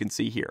arrows, as you can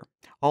see here.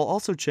 I'll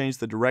also change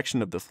the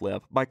direction of the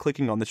flip by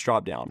clicking on this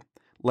dropdown.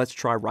 Let's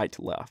try right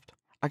to left.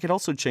 I can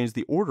also change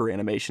the order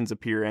animations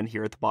appear in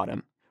here at the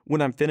bottom.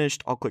 When I'm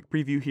finished, I'll click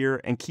Preview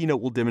here, and Keynote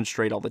will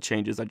demonstrate all the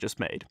changes I just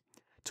made.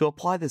 To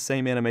apply the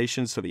same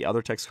animations to the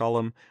other text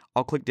column,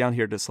 I'll click down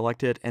here to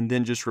select it, and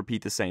then just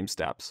repeat the same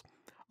steps.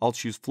 I'll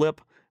choose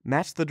Flip,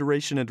 match the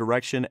duration and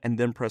direction, and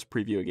then press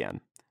Preview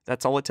again.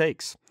 That's all it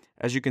takes.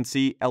 As you can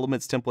see,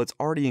 Elements templates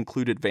already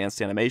include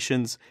advanced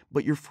animations,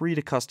 but you're free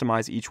to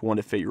customize each one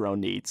to fit your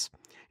own needs.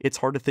 It's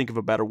hard to think of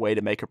a better way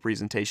to make a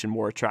presentation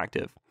more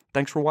attractive.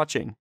 Thanks for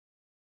watching.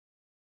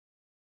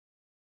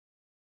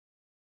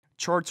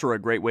 Charts are a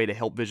great way to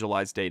help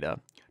visualize data.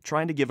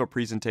 Trying to give a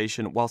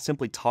presentation while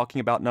simply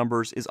talking about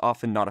numbers is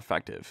often not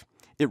effective.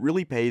 It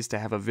really pays to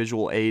have a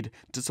visual aid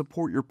to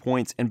support your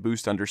points and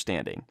boost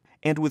understanding.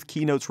 And with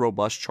Keynote's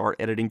robust chart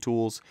editing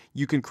tools,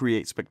 you can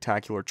create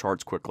spectacular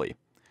charts quickly.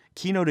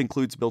 Keynote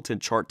includes built-in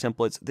chart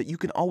templates that you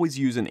can always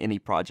use in any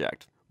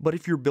project. But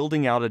if you're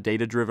building out a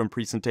data-driven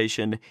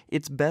presentation,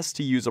 it's best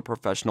to use a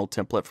professional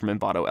template from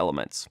Envato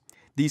Elements.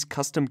 These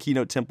custom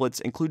Keynote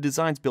templates include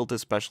designs built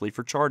especially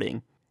for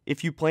charting.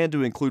 If you plan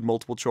to include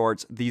multiple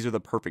charts, these are the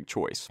perfect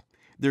choice.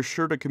 They're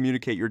sure to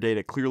communicate your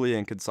data clearly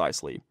and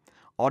concisely.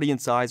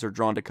 Audience eyes are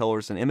drawn to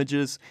colors and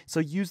images, so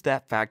use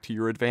that fact to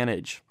your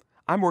advantage.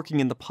 I'm working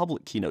in the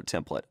public Keynote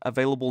template,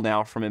 available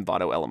now from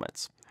Envato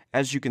Elements.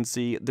 As you can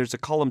see, there's a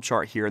column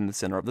chart here in the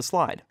center of the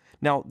slide.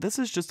 Now, this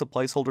is just a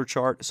placeholder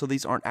chart, so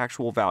these aren't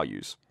actual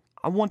values.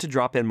 I want to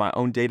drop in my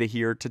own data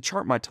here to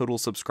chart my total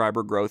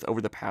subscriber growth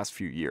over the past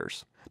few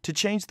years. To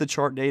change the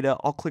chart data,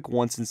 I'll click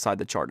once inside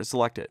the chart to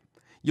select it.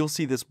 You'll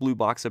see this blue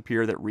box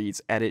appear that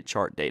reads Edit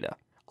Chart Data.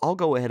 I'll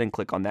go ahead and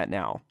click on that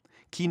now.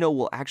 Keynote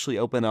will actually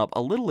open up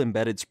a little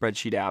embedded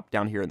spreadsheet app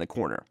down here in the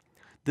corner.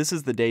 This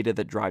is the data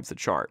that drives the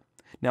chart.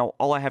 Now,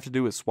 all I have to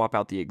do is swap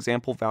out the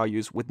example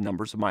values with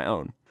numbers of my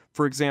own.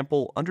 For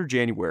example, under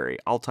January,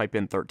 I'll type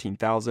in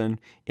 13,000,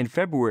 in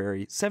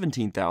February,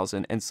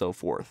 17,000, and so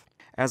forth.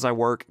 As I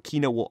work,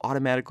 Keynote will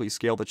automatically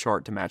scale the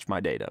chart to match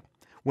my data.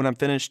 When I'm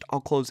finished, I'll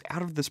close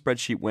out of the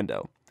spreadsheet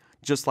window.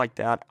 Just like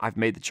that, I've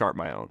made the chart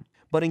my own.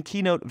 But in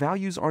Keynote,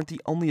 values aren't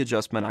the only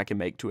adjustment I can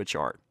make to a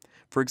chart.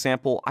 For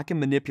example, I can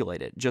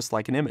manipulate it just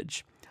like an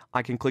image.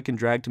 I can click and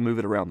drag to move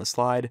it around the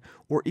slide,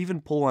 or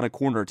even pull on a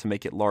corner to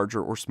make it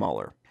larger or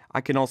smaller. I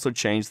can also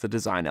change the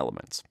design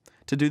elements.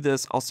 To do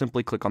this, I'll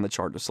simply click on the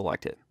chart to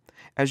select it.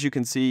 As you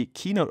can see,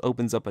 Keynote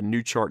opens up a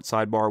new chart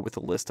sidebar with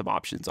a list of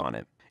options on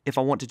it. If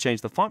I want to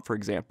change the font, for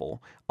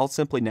example, I'll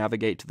simply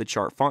navigate to the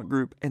chart font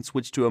group and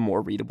switch to a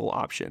more readable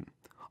option.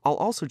 I'll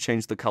also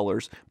change the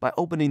colors by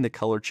opening the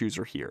color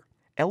chooser here.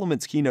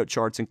 Elements Keynote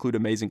charts include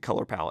amazing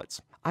color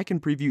palettes. I can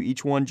preview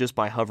each one just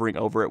by hovering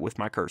over it with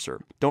my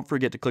cursor. Don't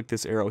forget to click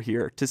this arrow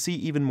here to see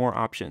even more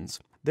options.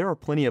 There are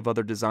plenty of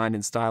other design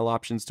and style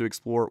options to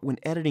explore when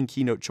editing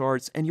Keynote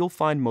charts, and you'll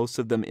find most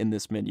of them in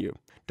this menu.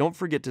 Don't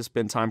forget to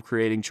spend time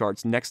creating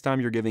charts next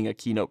time you're giving a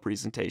Keynote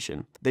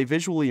presentation. They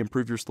visually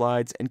improve your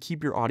slides and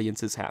keep your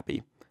audiences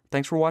happy.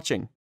 Thanks for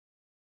watching.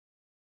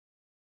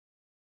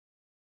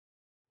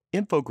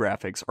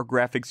 Infographics are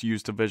graphics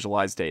used to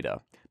visualize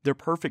data. They're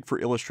perfect for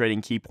illustrating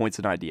key points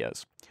and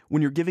ideas.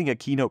 When you're giving a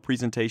Keynote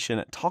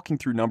presentation, talking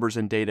through numbers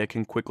and data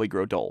can quickly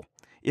grow dull.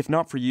 If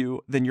not for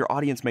you, then your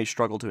audience may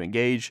struggle to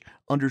engage,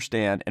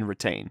 understand, and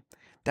retain.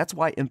 That's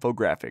why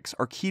infographics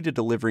are key to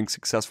delivering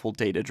successful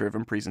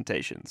data-driven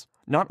presentations.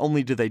 Not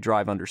only do they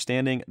drive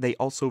understanding, they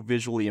also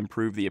visually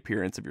improve the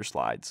appearance of your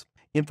slides.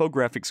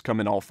 Infographics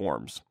come in all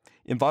forms.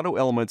 Envato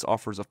Elements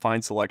offers a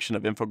fine selection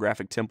of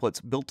infographic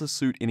templates built to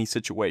suit any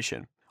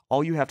situation.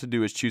 All you have to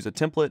do is choose a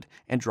template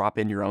and drop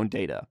in your own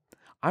data.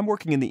 I'm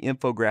working in the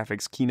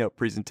infographics Keynote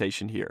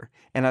presentation here,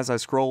 and as I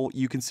scroll,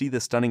 you can see the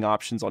stunning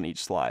options on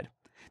each slide.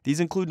 These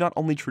include not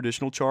only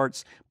traditional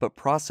charts, but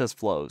process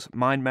flows,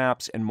 mind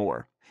maps, and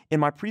more. In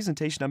my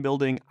presentation I'm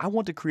building, I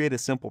want to create a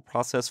simple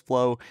process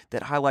flow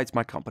that highlights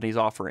my company's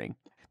offering.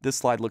 This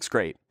slide looks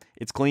great.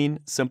 It's clean,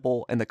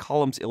 simple, and the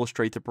columns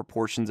illustrate the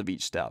proportions of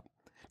each step.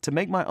 To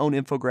make my own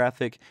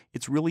infographic,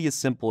 it's really as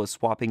simple as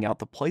swapping out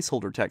the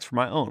placeholder text for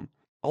my own.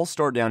 I'll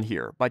start down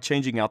here by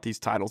changing out these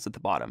titles at the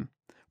bottom.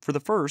 For the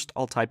first,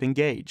 I'll type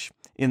engage.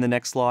 In the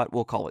next slot,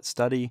 we'll call it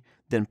study,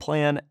 then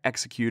plan,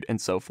 execute,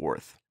 and so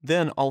forth.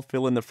 Then I'll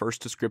fill in the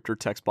first descriptor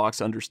text box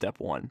under step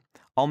 1.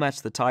 I'll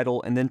match the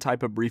title and then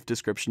type a brief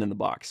description in the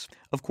box.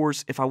 Of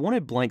course, if I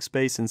wanted blank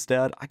space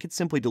instead, I could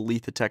simply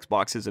delete the text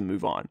boxes and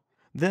move on.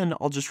 Then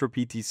I'll just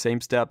repeat these same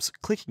steps,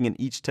 clicking in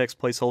each text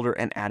placeholder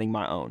and adding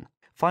my own.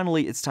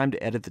 Finally, it's time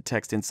to edit the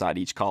text inside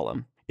each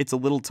column. It's a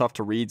little tough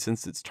to read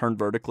since it's turned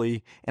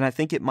vertically, and I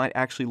think it might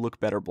actually look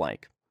better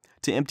blank.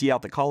 To empty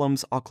out the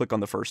columns, I'll click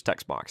on the first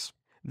text box.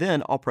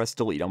 Then I'll press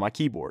delete on my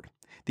keyboard.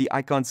 The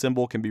icon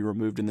symbol can be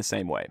removed in the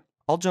same way.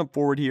 I'll jump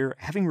forward here,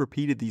 having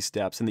repeated these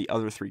steps in the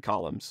other 3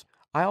 columns.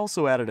 I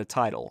also added a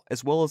title,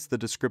 as well as the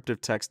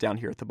descriptive text down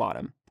here at the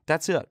bottom.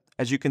 That's it.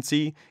 As you can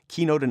see,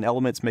 Keynote and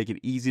Elements make it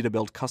easy to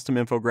build custom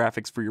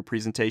infographics for your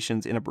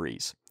presentations in a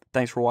breeze.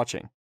 Thanks for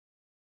watching.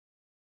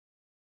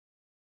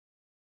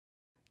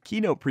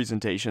 Keynote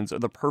presentations are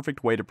the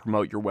perfect way to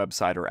promote your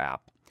website or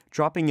app.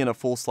 Dropping in a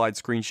full slide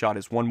screenshot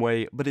is one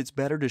way, but it's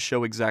better to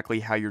show exactly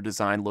how your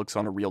design looks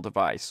on a real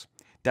device.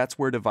 That's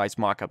where device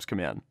mockups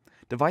come in.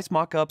 Device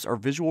mockups are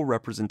visual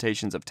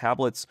representations of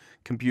tablets,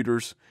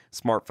 computers,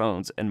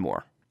 smartphones, and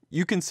more.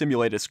 You can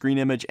simulate a screen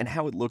image and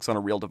how it looks on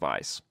a real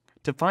device.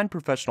 To find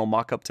professional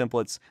mockup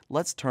templates,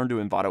 let's turn to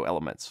Envato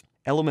Elements.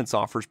 Elements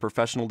offers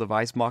professional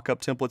device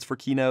mockup templates for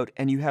Keynote,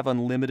 and you have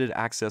unlimited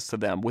access to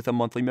them with a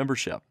monthly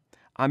membership.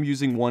 I'm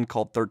using one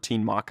called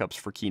 13 Mockups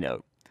for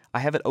Keynote. I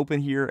have it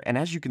open here, and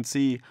as you can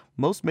see,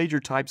 most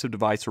major types of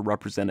device are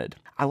represented.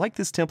 I like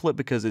this template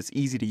because it's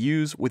easy to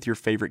use with your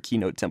favorite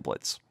Keynote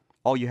templates.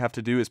 All you have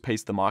to do is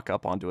paste the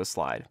mockup onto a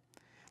slide.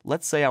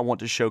 Let's say I want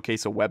to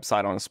showcase a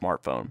website on a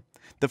smartphone.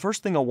 The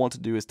first thing I'll want to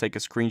do is take a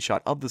screenshot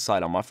of the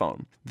site on my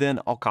phone. Then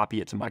I'll copy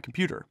it to my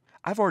computer.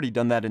 I've already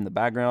done that in the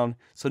background,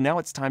 so now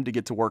it's time to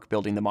get to work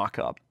building the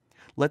mockup.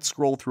 Let's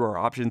scroll through our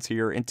options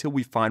here until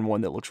we find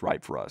one that looks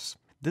right for us.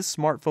 This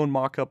smartphone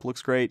mockup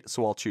looks great,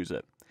 so I'll choose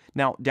it.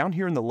 Now, down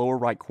here in the lower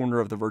right corner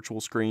of the virtual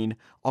screen,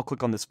 I'll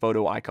click on this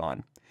photo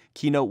icon.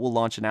 Keynote will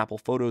launch an Apple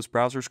Photos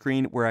browser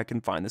screen where I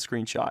can find the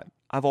screenshot.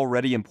 I've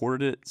already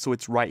imported it, so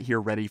it's right here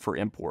ready for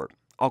import.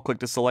 I'll click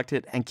to select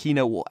it, and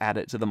Keynote will add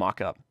it to the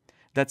mockup.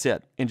 That's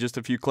it. In just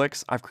a few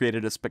clicks, I've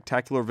created a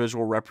spectacular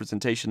visual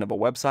representation of a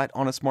website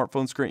on a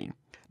smartphone screen.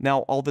 Now,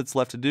 all that's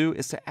left to do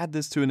is to add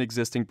this to an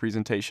existing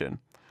presentation.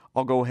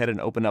 I'll go ahead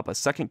and open up a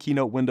second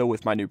Keynote window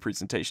with my new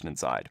presentation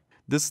inside.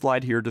 This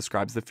slide here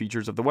describes the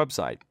features of the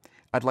website.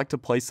 I'd like to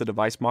place the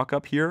device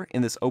mockup here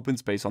in this open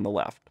space on the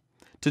left.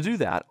 To do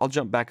that, I'll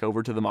jump back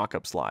over to the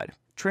mockup slide.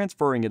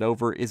 Transferring it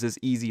over is as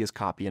easy as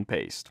copy and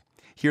paste.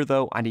 Here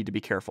though, I need to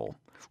be careful.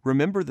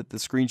 Remember that the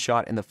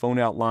screenshot and the phone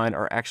outline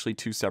are actually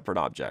two separate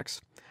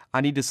objects.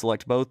 I need to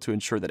select both to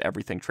ensure that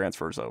everything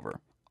transfers over.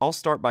 I'll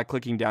start by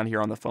clicking down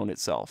here on the phone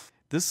itself.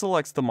 This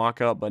selects the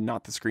mockup but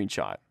not the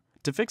screenshot.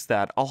 To fix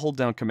that, I'll hold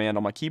down Command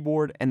on my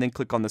keyboard and then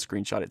click on the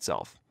screenshot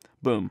itself.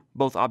 Boom,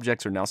 both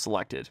objects are now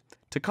selected.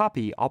 To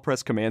copy, I'll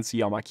press Command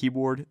C on my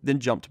keyboard, then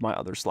jump to my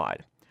other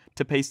slide.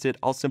 To paste it,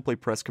 I'll simply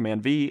press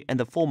Command V and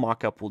the full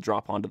mockup will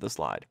drop onto the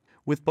slide.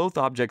 With both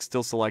objects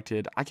still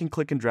selected, I can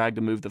click and drag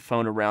to move the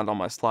phone around on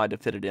my slide to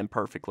fit it in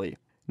perfectly.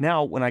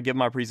 Now, when I give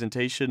my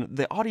presentation,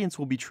 the audience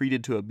will be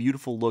treated to a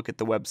beautiful look at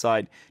the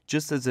website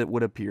just as it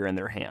would appear in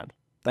their hand.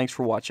 Thanks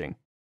for watching.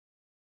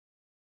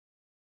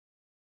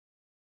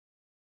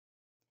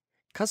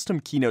 Custom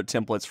Keynote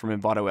templates from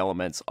Envato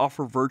Elements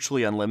offer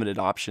virtually unlimited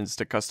options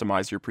to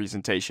customize your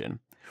presentation.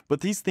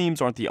 But these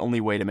themes aren't the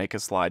only way to make a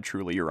slide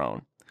truly your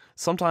own.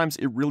 Sometimes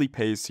it really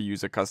pays to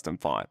use a custom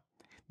font.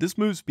 This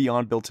moves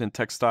beyond built-in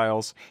text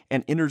styles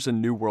and enters a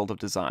new world of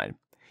design.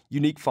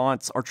 Unique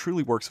fonts are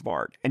truly works of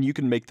art, and you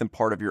can make them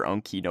part of your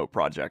own Keynote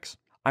projects.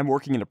 I'm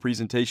working in a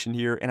presentation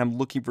here, and I'm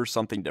looking for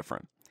something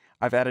different.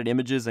 I've added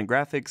images and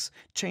graphics,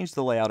 changed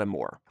the layout and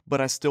more,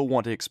 but I still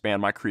want to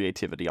expand my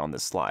creativity on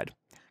this slide.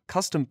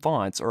 Custom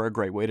fonts are a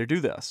great way to do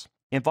this.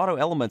 Envato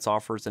Elements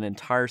offers an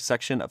entire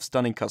section of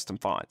stunning custom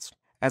fonts.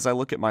 As I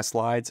look at my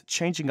slides,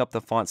 changing up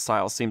the font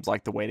style seems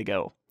like the way to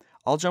go.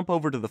 I'll jump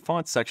over to the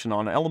font section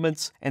on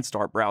Elements and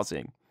start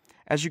browsing.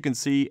 As you can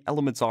see,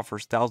 Elements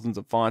offers thousands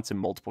of fonts in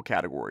multiple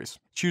categories.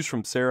 Choose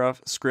from serif,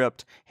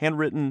 script,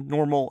 handwritten,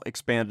 normal,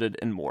 expanded,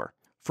 and more.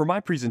 For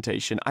my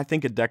presentation, I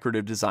think a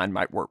decorative design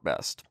might work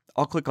best.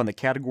 I'll click on the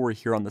category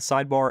here on the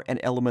sidebar and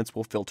Elements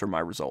will filter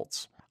my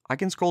results. I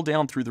can scroll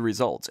down through the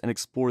results and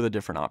explore the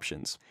different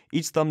options.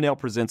 Each thumbnail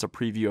presents a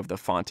preview of the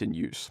font in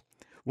use.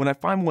 When I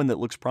find one that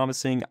looks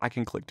promising, I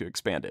can click to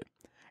expand it.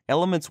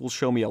 Elements will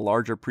show me a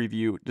larger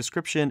preview,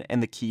 description,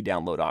 and the key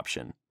download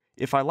option.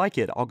 If I like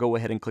it, I'll go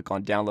ahead and click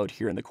on download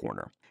here in the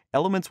corner.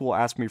 Elements will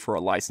ask me for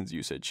a license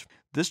usage.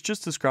 This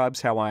just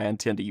describes how I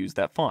intend to use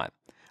that font.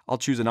 I'll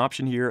choose an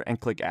option here and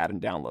click add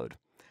and download.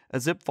 A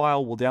zip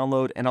file will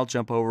download and I'll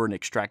jump over and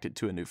extract it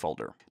to a new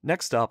folder.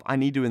 Next up, I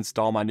need to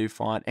install my new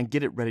font and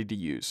get it ready to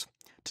use.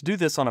 To do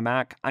this on a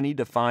Mac, I need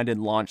to find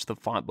and launch the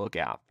FontBook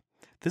app.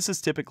 This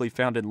is typically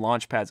found in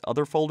Launchpad's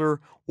other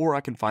folder, or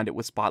I can find it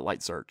with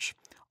Spotlight Search.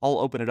 I'll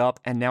open it up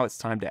and now it's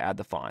time to add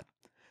the font.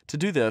 To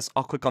do this,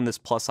 I'll click on this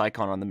plus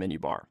icon on the menu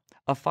bar.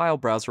 A file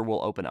browser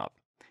will open up.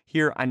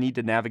 Here, I need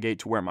to navigate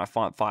to where my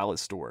font file is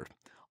stored.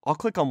 I'll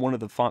click on one of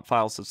the font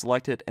files to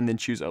select it and then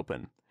choose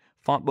Open.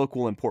 FontBook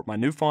will import my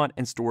new font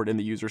and store it in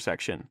the user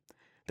section.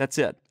 That's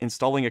it.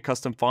 Installing a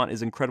custom font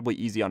is incredibly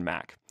easy on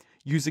Mac.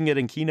 Using it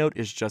in Keynote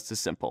is just as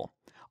simple.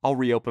 I'll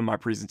reopen my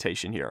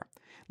presentation here.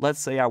 Let's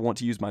say I want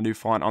to use my new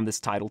font on this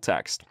title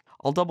text.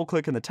 I'll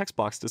double-click in the text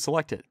box to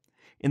select it.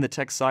 In the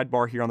text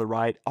sidebar here on the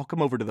right, I'll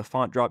come over to the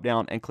font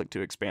drop-down and click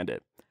to expand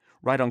it.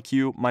 Right on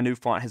cue, my new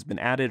font has been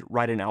added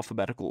right in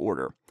alphabetical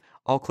order.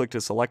 I'll click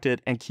to select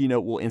it and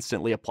Keynote will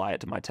instantly apply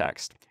it to my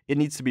text. It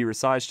needs to be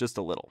resized just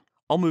a little.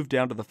 I'll move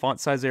down to the font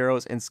size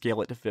arrows and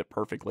scale it to fit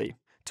perfectly.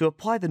 To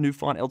apply the new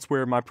font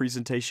elsewhere in my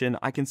presentation,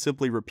 I can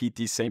simply repeat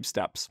these same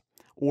steps.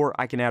 Or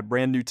I can add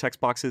brand new text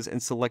boxes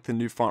and select the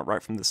new font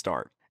right from the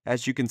start.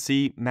 As you can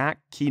see, Mac,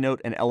 Keynote,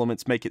 and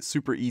Elements make it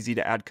super easy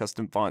to add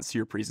custom fonts to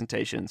your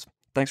presentations.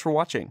 Thanks for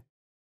watching.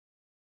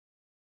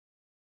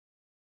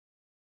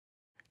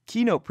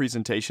 Keynote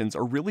presentations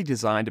are really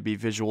designed to be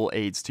visual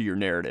aids to your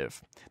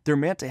narrative. They're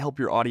meant to help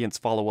your audience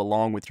follow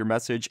along with your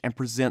message and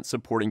present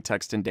supporting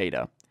text and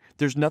data.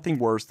 There's nothing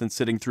worse than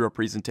sitting through a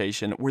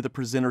presentation where the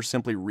presenter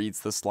simply reads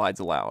the slides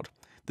aloud.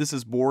 This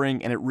is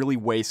boring and it really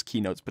wastes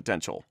Keynote's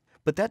potential.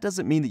 But that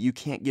doesn't mean that you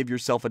can't give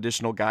yourself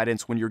additional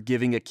guidance when you're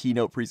giving a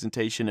Keynote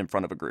presentation in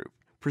front of a group.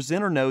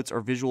 Presenter notes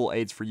are visual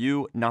aids for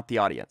you, not the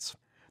audience.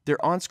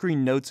 They're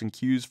on-screen notes and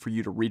cues for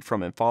you to read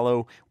from and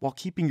follow while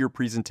keeping your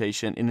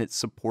presentation in its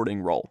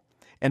supporting role.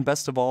 And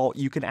best of all,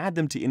 you can add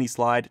them to any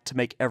slide to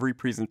make every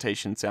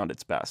presentation sound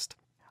its best.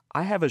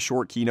 I have a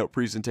short keynote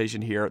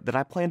presentation here that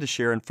I plan to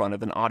share in front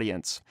of an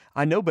audience.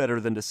 I know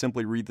better than to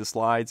simply read the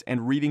slides,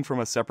 and reading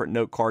from a separate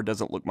note card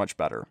doesn't look much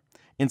better.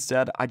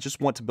 Instead, I just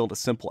want to build a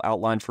simple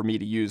outline for me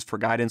to use for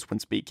guidance when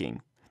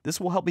speaking. This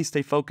will help me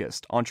stay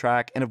focused, on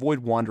track, and avoid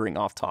wandering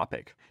off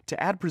topic.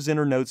 To add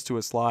presenter notes to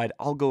a slide,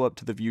 I'll go up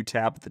to the View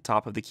tab at the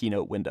top of the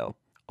Keynote window.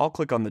 I'll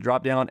click on the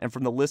drop-down, and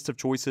from the list of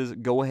choices,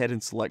 go ahead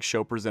and select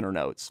Show Presenter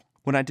Notes.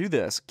 When I do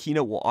this,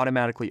 Keynote will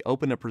automatically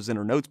open a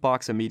Presenter Notes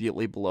box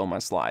immediately below my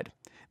slide.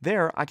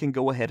 There, I can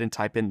go ahead and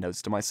type in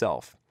notes to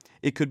myself.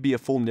 It could be a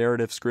full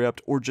narrative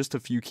script or just a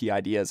few key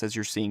ideas as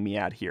you're seeing me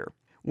add here.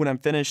 When I'm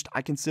finished,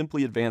 I can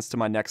simply advance to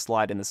my next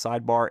slide in the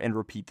sidebar and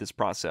repeat this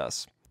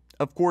process.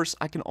 Of course,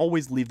 I can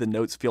always leave the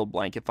notes field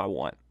blank if I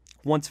want.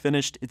 Once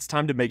finished, it's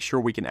time to make sure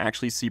we can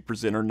actually see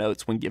presenter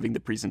notes when giving the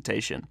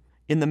presentation.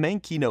 In the main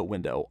Keynote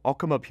window, I'll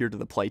come up here to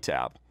the Play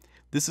tab.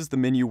 This is the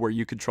menu where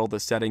you control the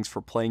settings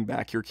for playing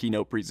back your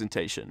Keynote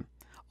presentation.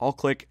 I'll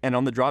click, and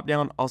on the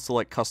drop-down, I'll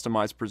select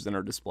Customize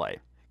Presenter Display.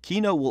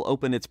 Keynote will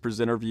open its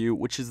presenter view,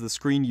 which is the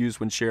screen used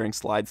when sharing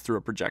slides through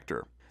a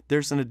projector.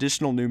 There's an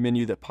additional new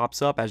menu that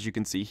pops up, as you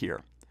can see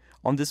here.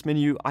 On this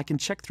menu, I can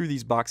check through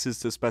these boxes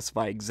to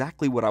specify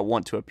exactly what I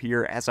want to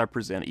appear as I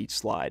present each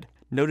slide.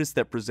 Notice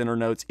that Presenter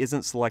Notes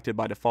isn't selected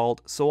by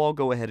default, so I'll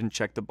go ahead and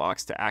check the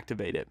box to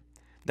activate it.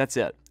 That's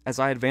it. As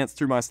I advance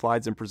through my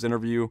slides in Presenter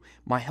View,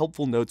 my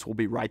helpful notes will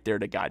be right there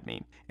to guide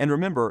me. And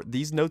remember,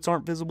 these notes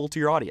aren't visible to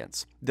your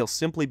audience. They'll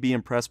simply be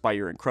impressed by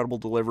your incredible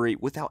delivery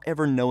without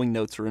ever knowing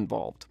notes are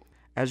involved.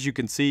 As you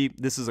can see,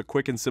 this is a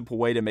quick and simple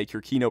way to make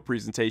your Keynote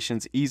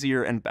presentations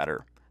easier and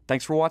better.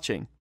 Thanks for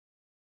watching.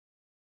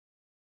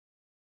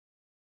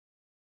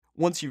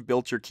 Once you've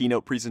built your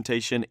Keynote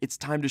presentation, it's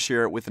time to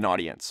share it with an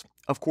audience.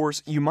 Of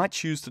course, you might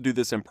choose to do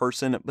this in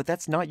person, but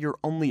that's not your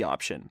only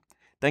option.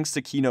 Thanks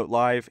to Keynote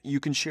Live, you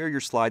can share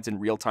your slides in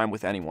real time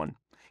with anyone.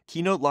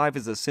 Keynote Live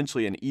is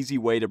essentially an easy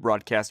way to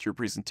broadcast your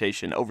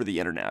presentation over the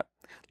internet.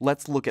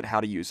 Let's look at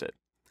how to use it.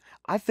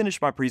 I've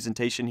finished my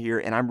presentation here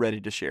and I'm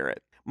ready to share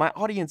it. My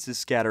audience is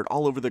scattered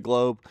all over the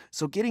globe,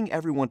 so getting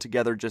everyone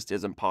together just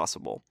isn't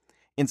possible.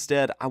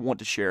 Instead, I want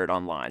to share it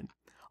online.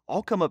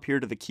 I'll come up here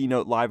to the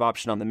Keynote Live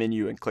option on the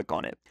menu and click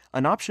on it.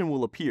 An option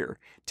will appear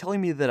telling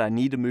me that I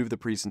need to move the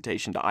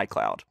presentation to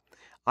iCloud.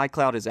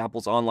 iCloud is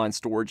Apple's online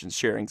storage and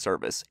sharing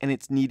service, and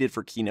it's needed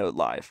for Keynote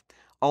Live.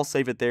 I'll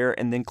save it there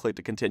and then click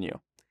to continue.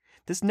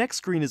 This next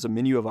screen is a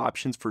menu of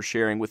options for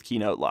sharing with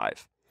Keynote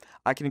Live.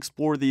 I can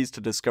explore these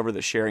to discover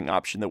the sharing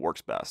option that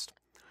works best.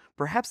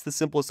 Perhaps the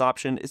simplest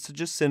option is to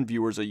just send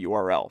viewers a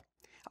URL.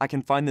 I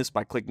can find this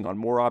by clicking on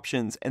More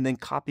Options and then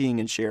copying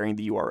and sharing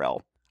the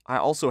URL. I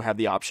also have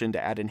the option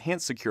to add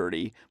enhanced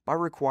security by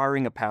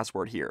requiring a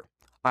password here.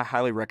 I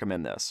highly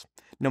recommend this.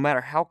 No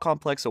matter how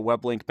complex a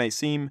web link may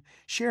seem,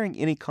 sharing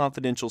any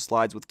confidential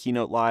slides with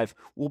Keynote Live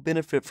will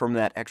benefit from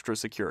that extra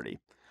security.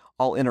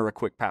 I'll enter a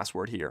quick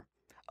password here.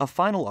 A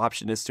final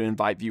option is to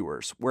invite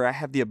viewers, where I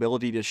have the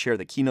ability to share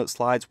the Keynote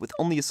slides with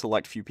only a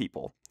select few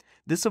people.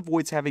 This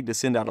avoids having to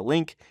send out a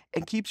link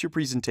and keeps your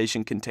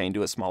presentation contained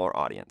to a smaller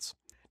audience.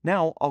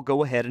 Now, I'll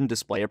go ahead and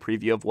display a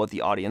preview of what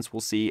the audience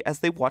will see as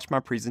they watch my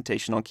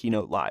presentation on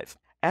Keynote Live.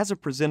 As a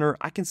presenter,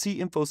 I can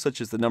see info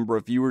such as the number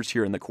of viewers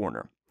here in the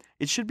corner.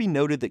 It should be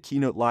noted that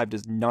Keynote Live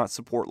does not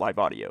support live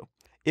audio.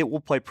 It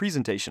will play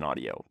presentation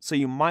audio, so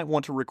you might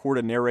want to record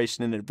a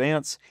narration in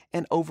advance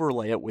and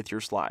overlay it with your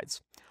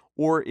slides.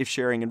 Or if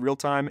sharing in real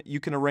time, you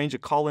can arrange a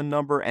call-in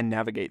number and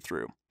navigate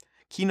through.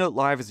 Keynote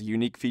Live is a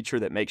unique feature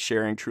that makes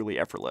sharing truly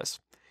effortless.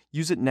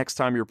 Use it next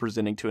time you're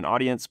presenting to an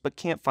audience but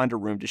can't find a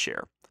room to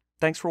share.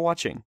 Thanks for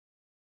watching.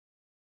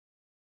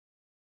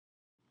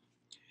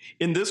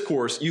 In this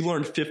course, you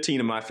learned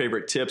 15 of my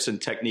favorite tips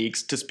and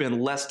techniques to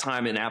spend less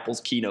time in Apple's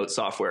Keynote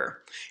software.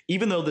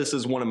 Even though this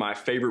is one of my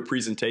favorite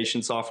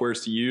presentation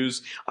softwares to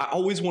use, I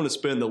always want to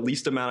spend the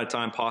least amount of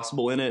time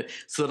possible in it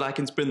so that I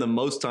can spend the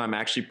most time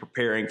actually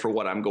preparing for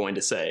what I'm going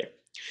to say.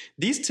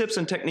 These tips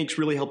and techniques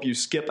really help you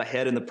skip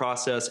ahead in the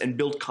process and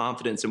build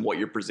confidence in what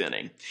you're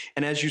presenting.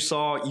 And as you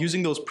saw,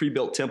 using those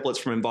pre-built templates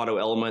from Envato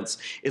Elements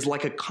is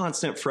like a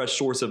constant fresh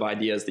source of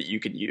ideas that you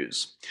can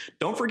use.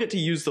 Don't forget to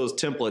use those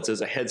templates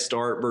as a head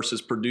start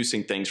versus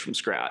producing things from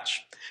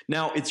scratch.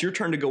 Now, it's your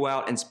turn to go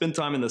out and spend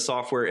time in the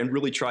software and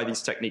really try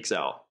these techniques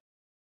out.